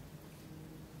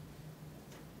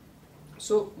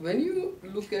 So when you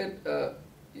look at,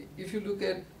 if you look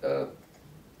at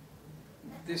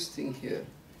this thing here,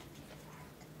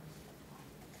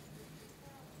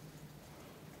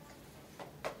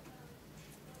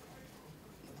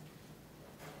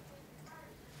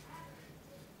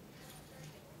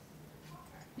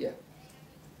 yeah.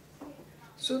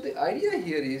 So the idea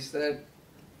here is that,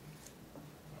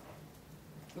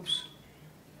 oops.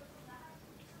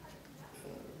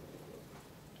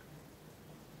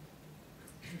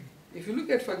 If you look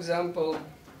at, for example,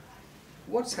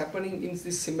 what's happening in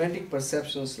this semantic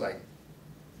perception slide,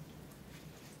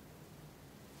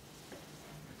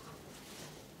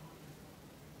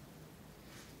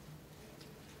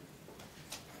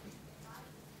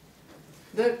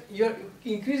 that you're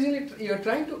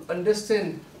trying to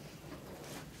understand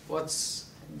what's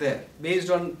there based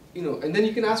on, and then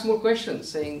you can ask more questions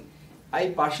saying, I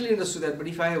partially understood that, but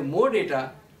if I have more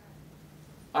data,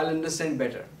 I'll understand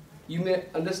better. You may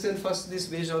understand first this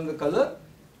based on the color,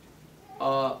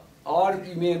 or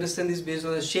you may understand this based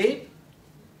on the shape,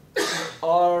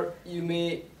 or you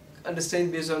may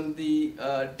understand based on the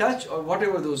touch or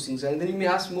whatever those things are. And then you may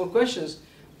ask more questions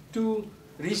to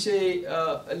reach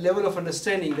a level of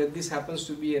understanding that this happens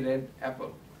to be a red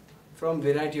apple from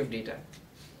variety of data.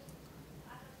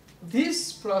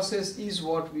 This process is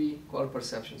what we call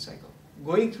perception cycle,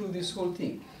 going through this whole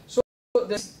thing. So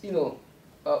there's,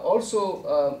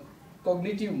 also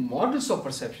cognitive models of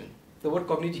perception. The word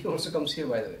cognitive also comes here,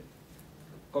 by the way.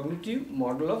 Cognitive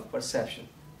model of perception.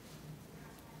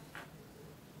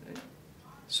 Right?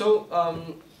 So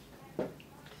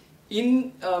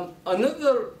in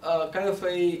another kind of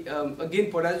a, again,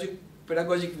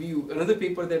 pedagogic view, another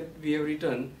paper that we have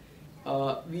written,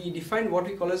 we define what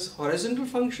we call as horizontal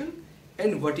function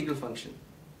and vertical function.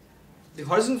 The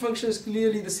horizontal function is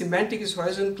clearly, the semantic is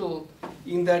horizontal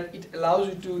in that it allows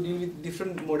you to deal with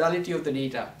different modality of the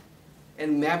data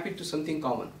and map it to something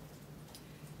common.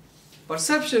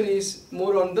 Perception is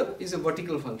more on is a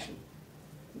vertical function,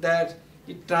 that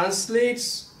it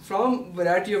translates from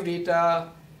variety of data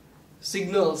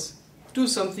signals to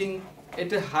something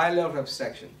at a high level of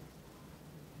abstraction.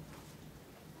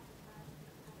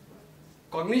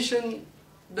 Cognition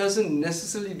doesn't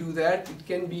necessarily do that. It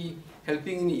can be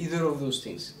helping in either of those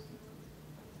things.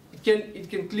 It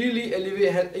can clearly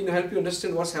elevate, help you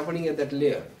understand what's happening at that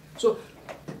layer. So,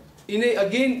 in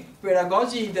again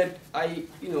pedagogy that I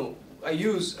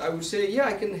use, I would say, yeah,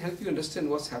 I can help you understand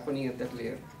what's happening at that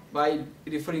layer by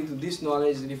referring to this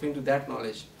knowledge, referring to that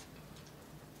knowledge,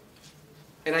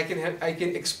 and I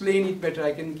can explain it better.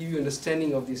 I can give you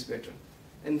understanding of this better,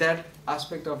 and that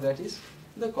aspect of that is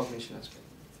the cognition aspect.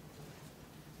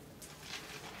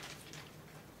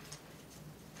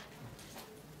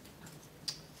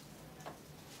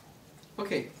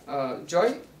 Okay,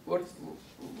 Joy, what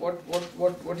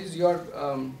is your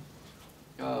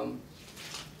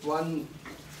one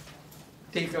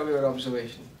takeaway or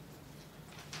observation?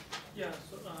 Yeah,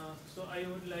 so I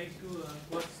would like to,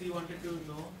 what she wanted to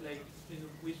know, like in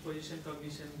which position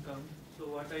cognition comes. So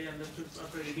what I understood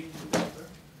after reading the paper,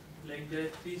 like there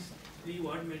are three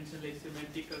words mentioned, like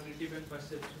semantic, cognitive and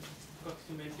perception.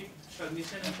 Semantic,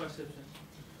 cognition and perception.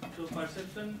 So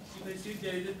perception, if I see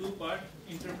there is a two-part,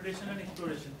 interpretation and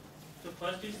exploration. So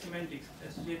first is semantics,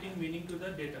 associating meaning to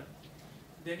the data.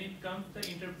 Then it comes the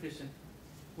interpretation.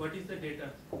 What is the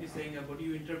data is saying about,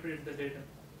 you interpret the data.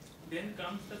 Then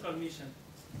comes the cognition.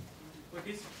 What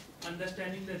is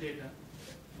understanding the data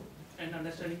and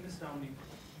understanding the surrounding.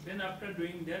 Then after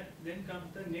doing that, then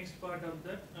comes the next part of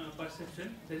the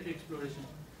perception, that is exploration.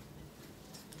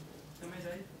 Am I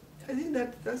right? I think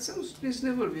that sounds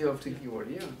reasonable way of thinking about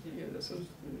it. Yeah, that sounds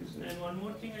reasonable. And one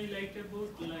more thing I liked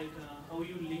about, like how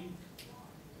you link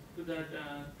to that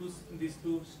these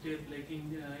two steps, like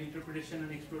in interpretation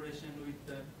and exploration,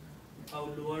 with how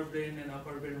lower brain and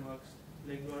upper brain works.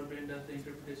 Like lower brain does the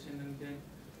interpretation, and then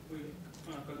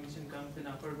cognition comes, and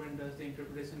upper brain does the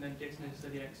interpretation and takes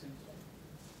necessary actions.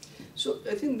 So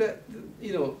I think that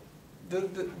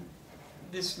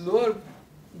this lower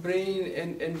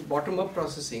brain and bottom-up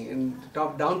processing and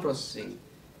top-down processing,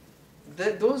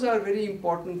 those are very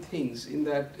important things. In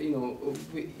that,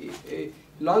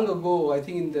 long ago, I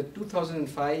think in the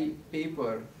 2005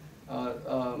 paper,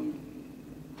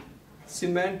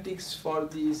 semantics for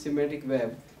the semantic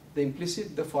web, the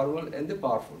implicit, the formal, and the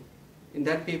powerful. In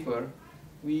that paper,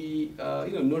 we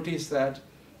noticed that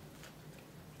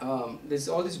there's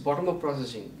all this bottom-up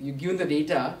processing. You're given the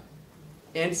data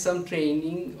and some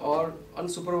training or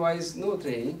unsupervised no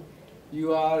training,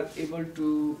 you are able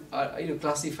to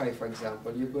classify. For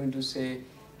example, you're going to say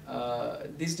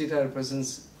this data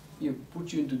represents,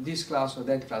 put you into this class or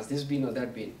that class, this bin or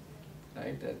that bin,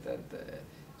 right?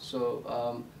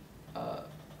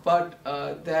 But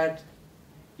that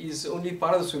is only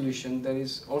part of the solution. There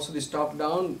is also this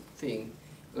top-down thing,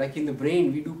 like in the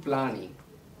brain we do planning.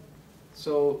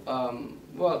 So,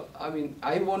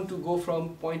 I want to go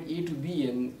from point A to B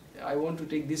and I want to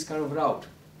take this kind of route.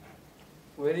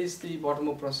 Where is the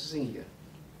bottom-up processing here?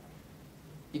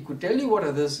 It could tell you what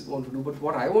others want to do, but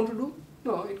what I want to do?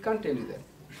 No, it can't tell you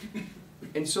that.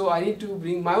 And so I need to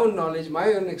bring my own knowledge,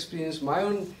 my own experience, my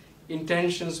own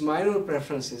intentions, my own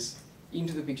preferences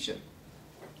into the picture.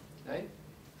 Right?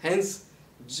 Hence,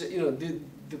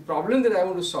 the problem that I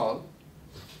want to solve,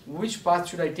 which path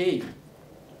should I take,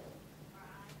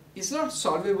 is not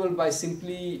solvable by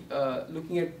simply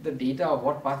looking at the data of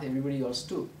what path everybody else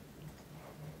took.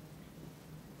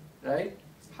 Right?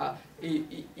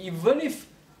 Even if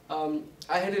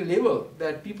I had a label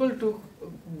that people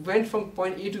went from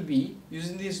point A to B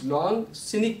using this long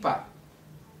scenic path,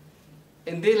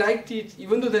 and they liked it,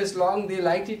 even though there's long, they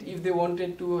liked it if they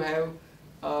wanted to have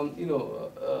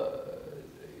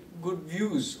good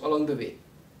views along the way.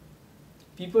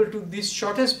 People took this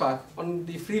shortest path on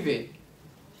the freeway.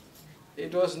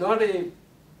 It was not a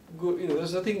good, there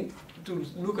was nothing to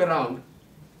look around.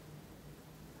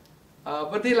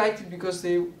 But they liked it because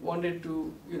they wanted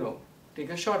to, take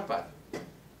a short path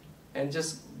and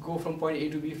just go from point A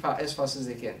to B as fast as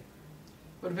they can.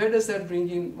 But where does that bring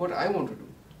in what I want to do?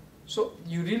 So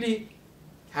you really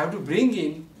have to bring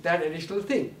in that additional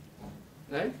thing,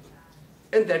 right?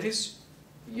 And that is,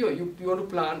 you want to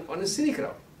plan on a scenic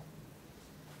route,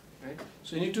 right?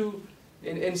 So you need to,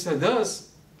 and so thus,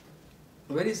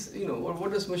 where is,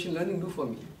 what does machine learning do for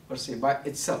me? per se by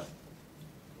itself.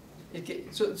 Okay,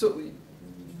 so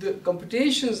the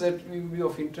computations that will be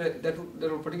of interest, that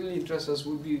will particularly interest us,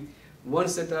 would be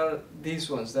ones that are these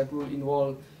ones that will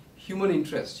involve human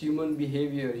interest, human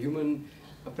behavior, human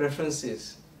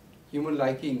preferences, human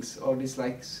likings or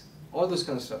dislikes, all those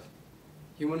kind of stuff,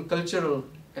 human cultural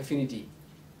affinity,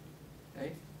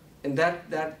 right? And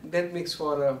that makes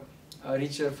for a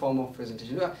richer form of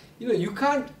presentation. You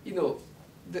can't, you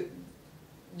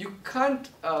can't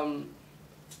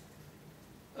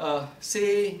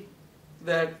say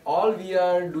that all we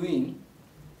are doing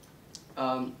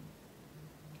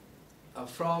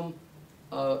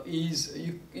is,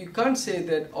 you can't say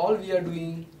that all we are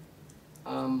doing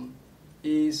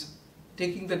is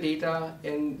taking the data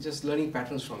and just learning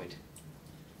patterns from it.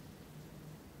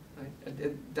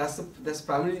 Right? That's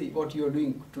primarily what you are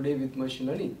doing today with machine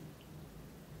learning.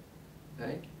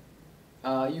 Right?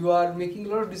 You are making a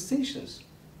lot of distinctions.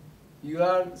 You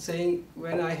are saying,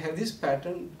 when I have this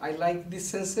pattern, I like these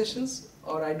sensations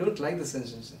or I don't like the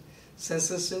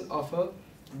sensation of a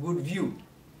good view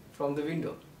from the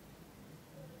window.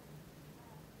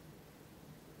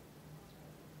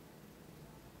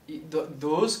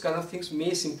 Those kind of things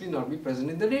may simply not be present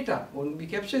in the data, won't be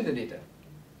captured in the data,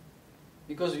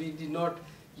 because we did not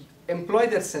employ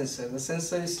that sensor. The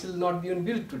sensor is still not being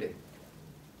built today.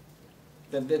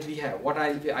 That we have what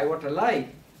I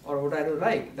like or what I don't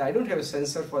like. I don't have a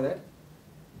sensor for that.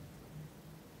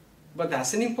 But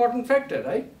that's an important factor,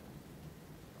 right?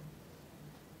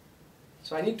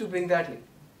 So I need to bring that in.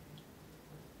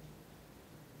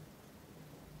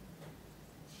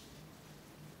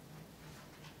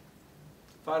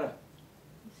 Farah.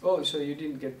 Oh, so you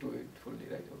didn't get to it fully,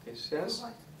 right? Okay, Shaz?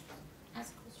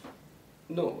 Ask question.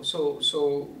 No. So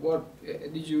what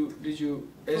did you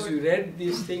as you read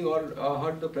this thing or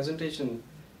heard the presentation?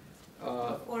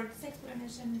 For this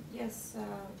explanation, yes,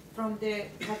 from the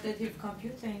cognitive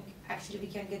computing, actually we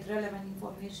can get relevant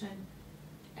information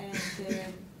and we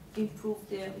can improve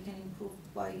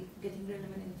by getting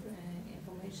relevant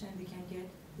information. We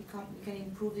can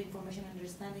improve the information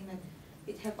understanding, and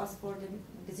it helps us for the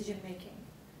decision making.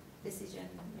 This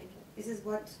is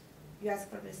what you asked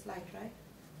for this slide, right?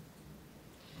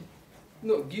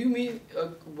 No, give me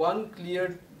one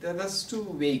clear. That's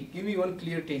too vague. Give me one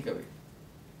clear takeaway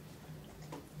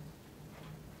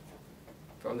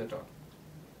from the talk.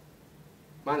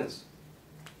 Manas.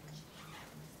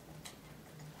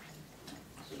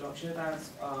 So Dr. has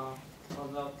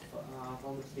from the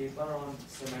paper on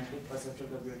semantic perceptual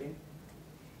computing,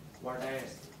 what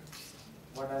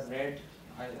I've read,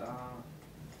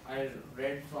 I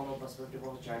read from a perspective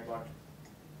of chatbot,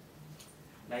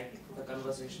 like the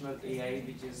conversational AI,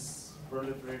 which is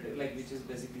proliferated, like which is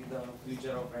basically the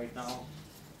future of right now.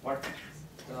 What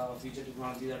the future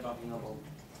technologies are talking about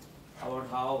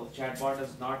how chatbot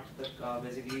is not the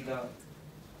basically the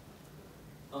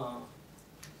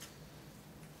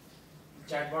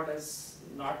chatbot is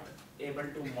not able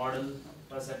to model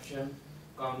perception,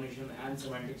 cognition, and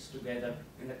semantics together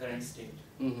in the current state,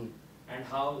 and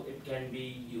how it can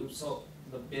be used. So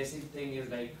the basic thing is,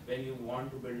 like, when you want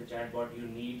to build a chatbot, you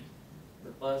need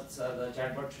the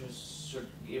chatbot should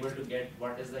be able to get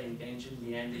what is the intention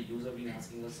behind the user being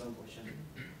asking us some question,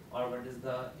 or what is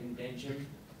the intention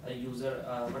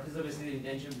what is the basically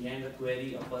intention behind the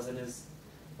query a person is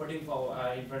putting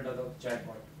forward in front of the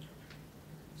chatbot.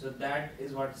 So that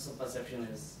is what the perception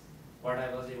is, what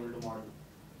I was able to model.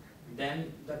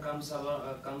 Then comes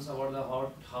about the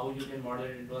how you can model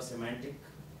it into a semantic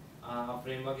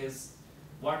framework is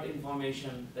what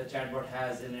information the chatbot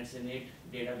has in its innate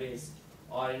database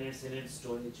or in its innate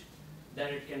storage,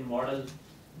 that it can model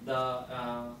the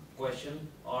question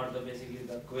or basically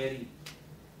the query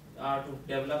to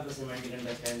develop the semantic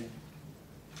understanding.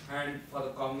 And for the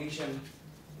cognition,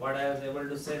 what I was able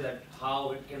to say that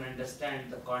how it can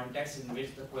understand the context in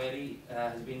which the query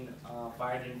has been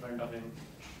fired in front of him.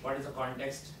 What is the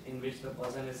context in which the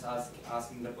person is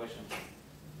asking the question?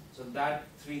 So that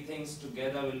three things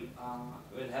together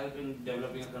will help in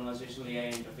developing a conversational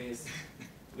AI interface,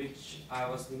 which I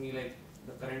was thinking like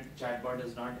the current chatbot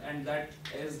is not, and that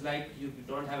is like you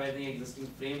don't have any existing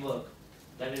framework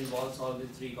that involves all the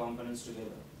three components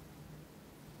together.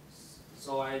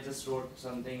 So I just wrote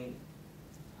something,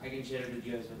 I can share it with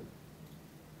you as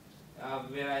well,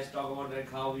 where I talk about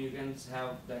like how you can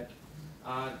have that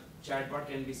chatbot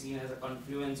can be seen as a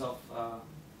confluence of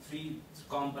three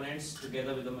components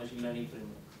together with the machine learning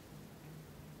framework.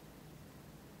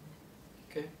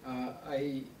 Okay,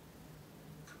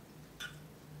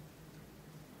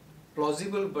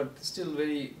 plausible but still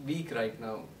very weak right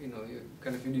now. You're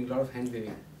kind of doing a lot of hand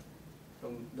waving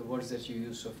from the words that you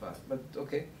used so far. But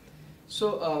okay.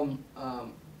 So,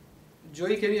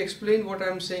 Joey, can you explain what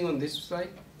I'm saying on this slide?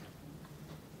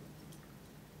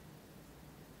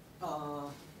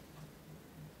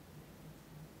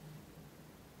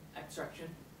 Abstraction,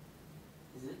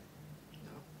 is it?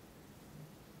 No.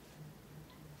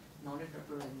 Knowledge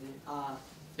representation.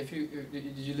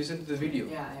 Did you listen to the video?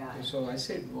 Yeah. So I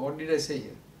said, what did I say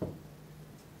here?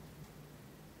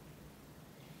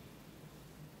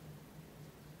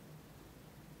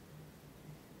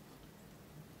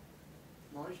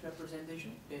 Knowledge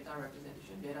representation, data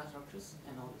representation, data structures,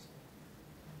 and all this.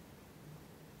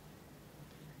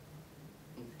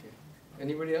 Okay.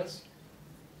 Anybody else?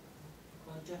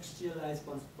 Contextualized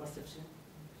perception.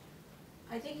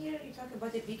 I think here you talk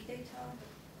about the big data.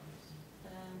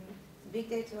 Big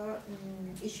data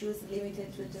issues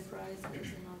limited to enterprise and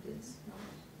all this. No?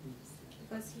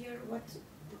 Because here, what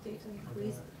the data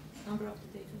increase, number of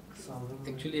the data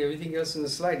increase. Actually, everything else in the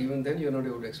slide, even then you're not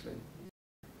able to explain.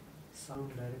 Some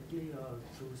directly or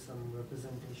through some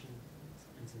representation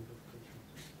and simplification.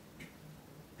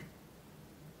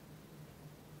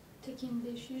 Taking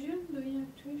decision, doing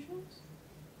actuations.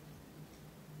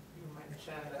 You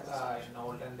mentioned in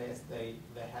olden days they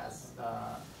has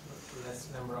less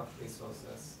number of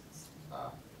resources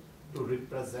to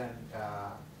represent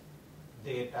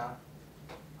data,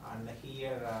 and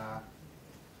here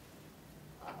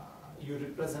you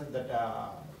represent that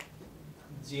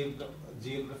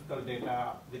geographical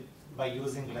data by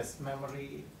using less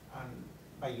memory, and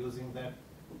by using that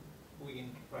we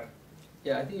interpret.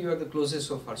 Yeah, I think you are the closest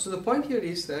so far. So the point here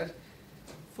is that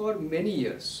for many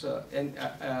years, and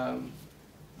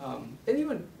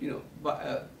even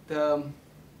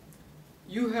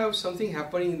you have something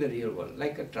happening in the real world,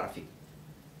 like a traffic,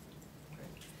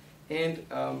 right? And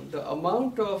the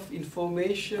amount of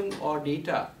information or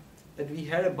data that we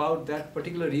had about that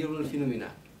particular real world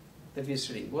phenomena that we are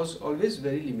studying was always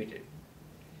very limited.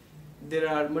 There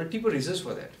are multiple reasons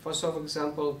for that. First of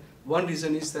example, one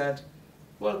reason is that,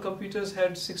 well, computers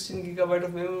had 16 gigabyte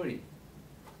of memory,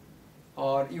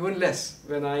 or even less.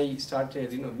 When I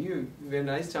started, when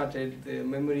I started, the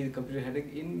memory the computer had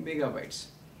in megabytes.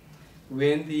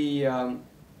 When the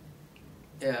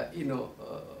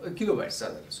kilobytes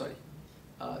rather, sorry.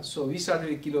 So we started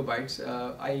with kilobytes.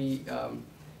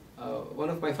 One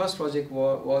of my first project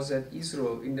was at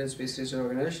ISRO, Indian Space Research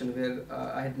Organization, where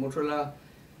I had Motorola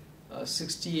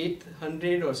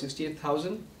 6800 or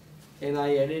 68,000, and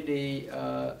I added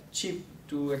a chip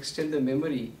to extend the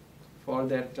memory for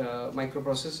that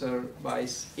microprocessor by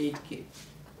 8K.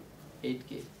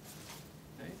 8K,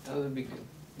 right? That was a big deal,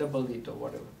 double it or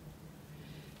whatever.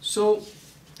 So,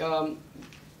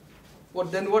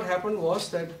 what happened was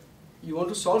that you want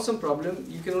to solve some problem,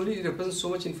 you can only represent so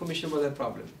much information about that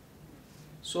problem.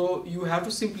 So you have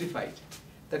to simplify it.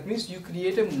 That means you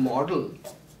create a model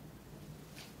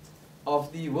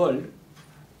of the world,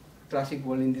 traffic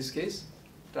world in this case,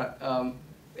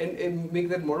 and make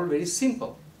that model very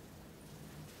simple.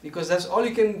 Because that's all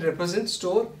you can represent,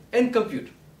 store, and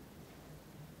compute.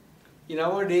 In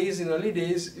our days, in early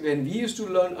days, when we used to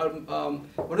learn,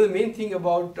 one of the main thing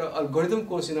about algorithm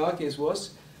course in our case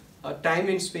was time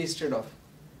and space trade-off.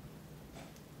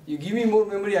 You give me more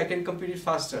memory, I can compute it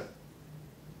faster.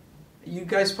 You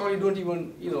guys probably don't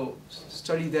even,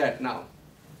 study that now.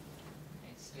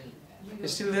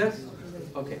 It's still there?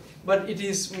 Okay. But it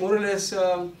is more or less,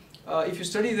 if you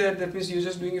study that means you're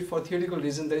just doing it for theoretical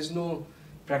reason. There is no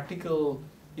practical,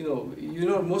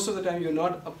 most of the time you're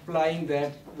not applying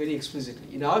that very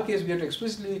explicitly. In our case, we have to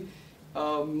explicitly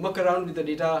muck around with the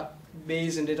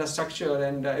database and data structure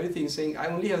and everything, saying I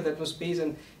only have that much space,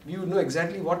 and we would know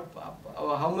exactly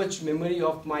how much memory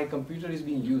of my computer is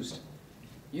being used.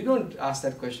 You don't ask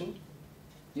that question.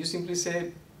 You simply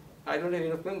say, I don't have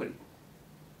enough memory.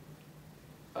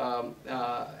 Or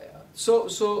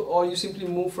you simply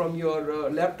move from your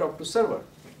laptop to server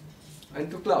and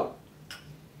to cloud.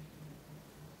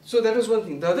 So that is one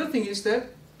thing. The other thing is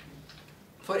that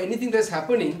for anything that's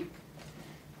happening,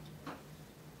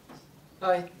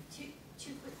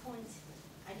 Two quick points.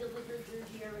 I delivered your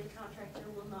GRA contractor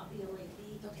will not be a late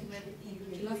fee. Documented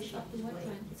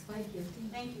It's 5 years.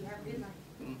 Thank you. Have a good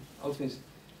night. I'll finish.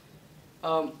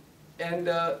 And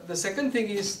the second thing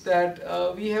is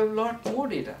that we have a lot more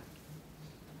data.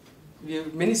 We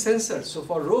have many sensors. So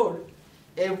for road,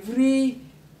 every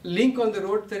link on the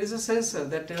road, there is a sensor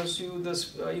that tells you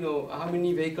this, how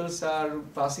many vehicles are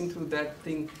passing through that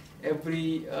thing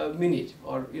every minute,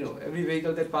 or every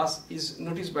vehicle that passes is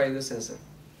noticed by the sensor.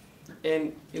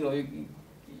 And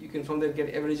you can from there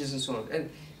get averages and so on.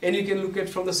 And you can look at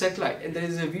from the satellite, and there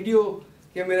is a video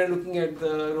camera looking at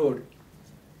the road.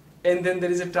 And then there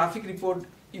is a traffic report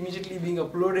immediately being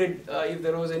uploaded if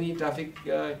there was any traffic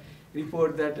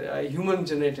report that human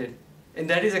generated, and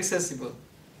that is accessible.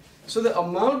 So the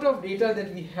amount of data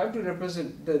that we have to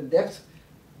represent, the depth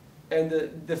and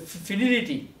the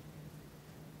fidelity.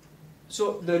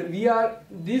 So we have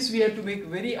to make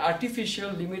very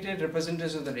artificial, limited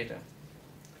representation of the data.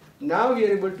 Now we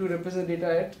are able to represent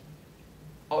data at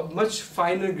a much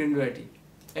finer granularity,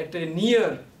 at a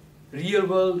near real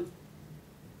world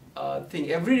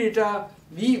thing. Every data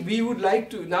we would like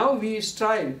to, now we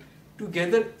strive to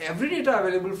gather every data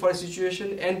available for a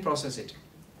situation and process it.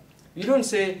 We don't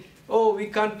say, oh, we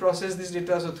can't process this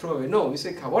data, so throw away. No, we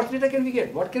say, what data can we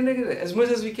get? What can we get? As much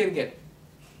as we can get.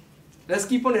 Let's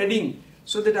keep on adding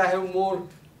so that I have more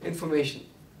information,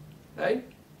 right?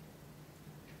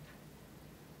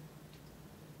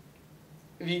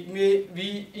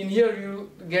 In here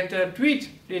you get a tweet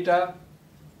data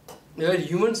where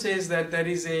human says that there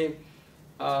is a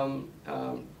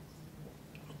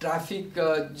traffic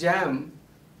jam,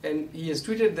 and he has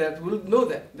tweeted that. We'll know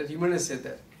that human has said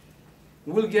that.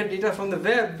 We'll get data from the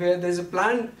web where there's a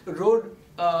planned road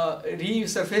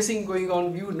resurfacing going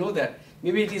on. We would know that.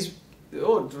 Maybe it is,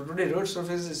 oh, today road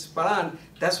surface is planned,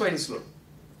 that's why it is slow.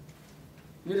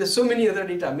 There's so many other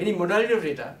data, many modality of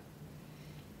data.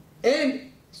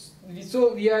 And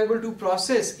so we are able to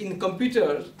process in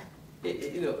computers,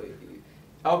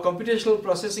 our computational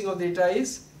processing of data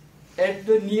is at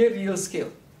the near real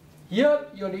scale. Here,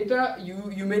 your data,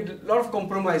 you made a lot of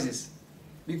compromises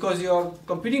because your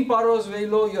computing power was very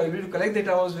low, your ability to collect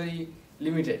data was very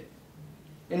limited.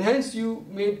 And hence you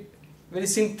made very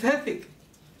synthetic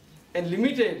and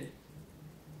limited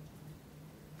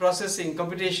processing,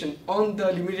 computation on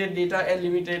the limited data and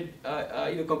limited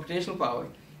computational power.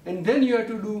 And then you have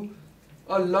to do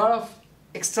a lot of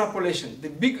extrapolation, the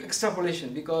big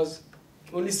extrapolation, because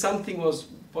only something was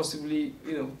possibly,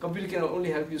 computer can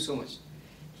only help you so much.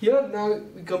 Here now,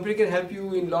 computer can help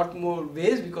you in a lot more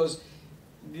ways because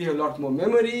we have a lot more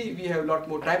memory, we have a lot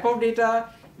more type of data,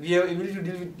 we have ability to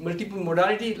deal with multiple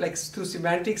modality like through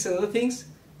semantics and other things.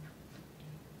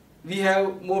 We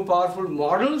have more powerful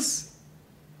models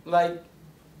like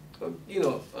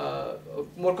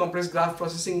more complex graph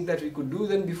processing that we could do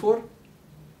than before.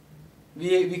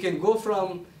 We can go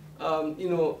from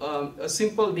a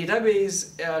simple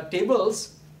database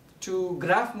tables to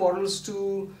graph models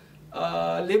to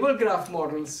label graph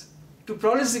models to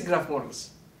probabilistic graph models.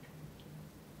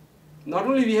 Not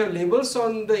only we have labels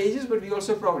on the edges, but we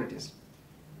also have probabilities.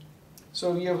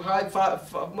 So we have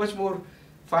much more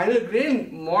finer grain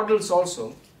models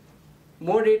also.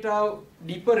 More data,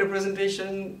 deeper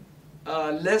representation,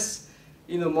 less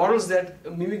models that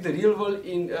mimic the real world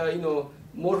in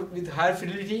more with higher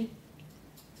fidelity,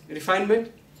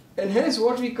 refinement, and hence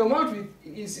what we come out with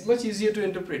is much easier to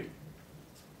interpret.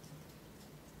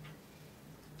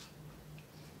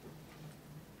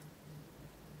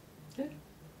 Okay.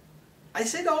 I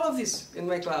said all of this in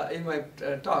my class, in my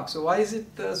talk. So why is it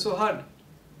so hard?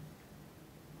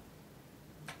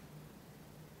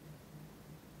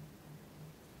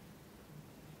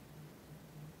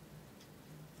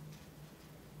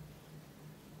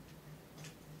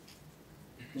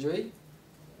 Joey,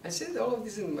 I said all of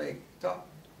this in my talk.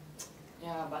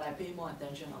 Yeah, but I pay more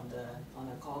attention on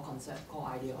the core concept, core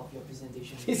idea of your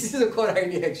presentation. This is a core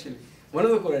idea actually. One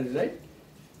of the core ideas, right?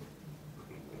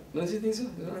 Don't you think so?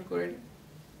 It's not a core idea.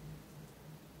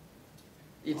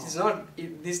 It is not.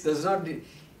 This does not.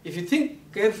 If you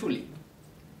think carefully,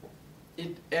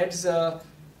 it adds.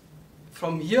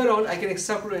 From here on, I can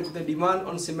extrapolate the demand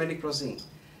on semantic processing.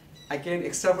 I can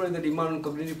extrapolate the demand on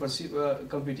cognitive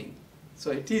computing. So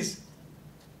it is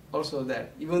also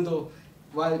that, even though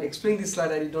while explaining this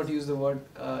slide I did not use the word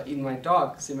in my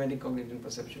talk,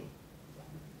 Semantic-Cognitive-Perceptual.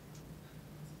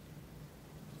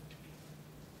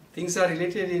 Things are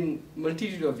related in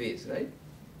multitude of ways, right?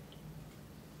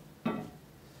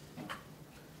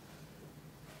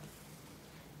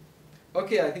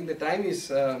 Okay, I think the time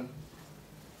is well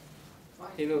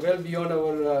beyond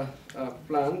our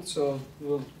plan, so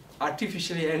we'll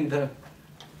artificially end the.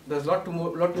 There's lot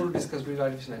more to discuss. We'll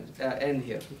artificially end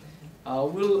here.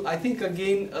 We'll, I think,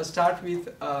 again start with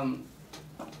a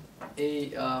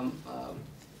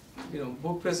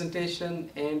book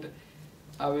presentation, and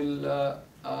I will,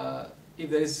 if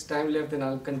there is time left, then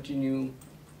I'll continue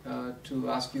to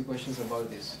ask you questions about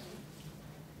this.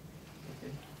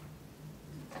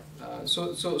 Okay.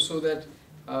 So that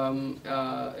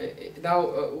now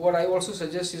what I also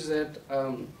suggest is that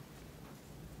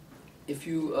if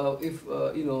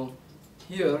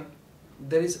here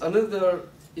there is another,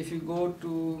 if you go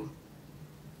to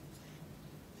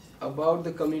about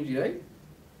the community, right?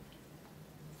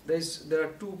 there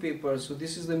are two papers. So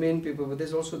this is the main paper, but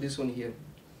there's also this one here.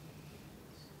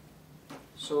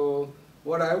 So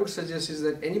what I would suggest is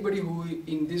that anybody who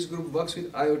in this group works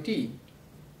with IoT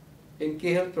in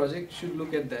K-Health project should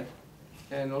look at that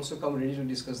and also come ready to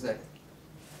discuss that.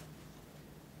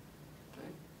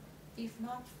 Right? If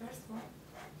not, first one.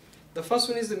 The first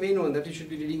one is the main one that you should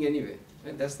be reading anyway.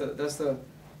 Right?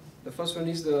 The first one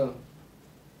is the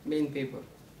main paper.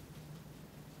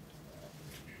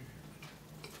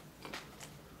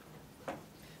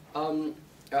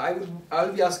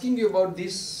 I'll be asking you about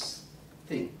this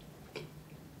thing,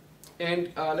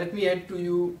 and let me add to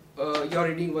you. You're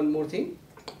reading one more thing.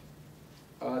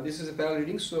 This is a parallel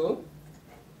reading, so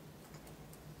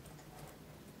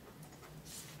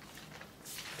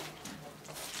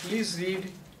please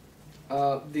read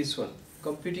this one,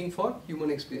 Computing for Human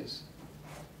Experience.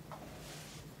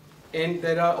 And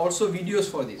there are also videos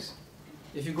for this.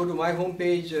 If you go to my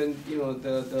homepage and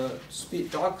the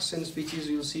talks and speeches,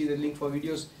 you'll see the link for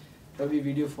videos. There'll be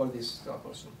video for this talk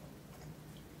also.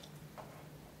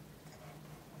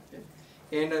 Okay.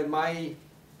 And my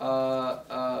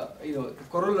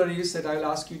corollary is that I'll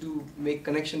ask you to make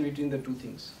connection between the two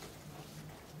things.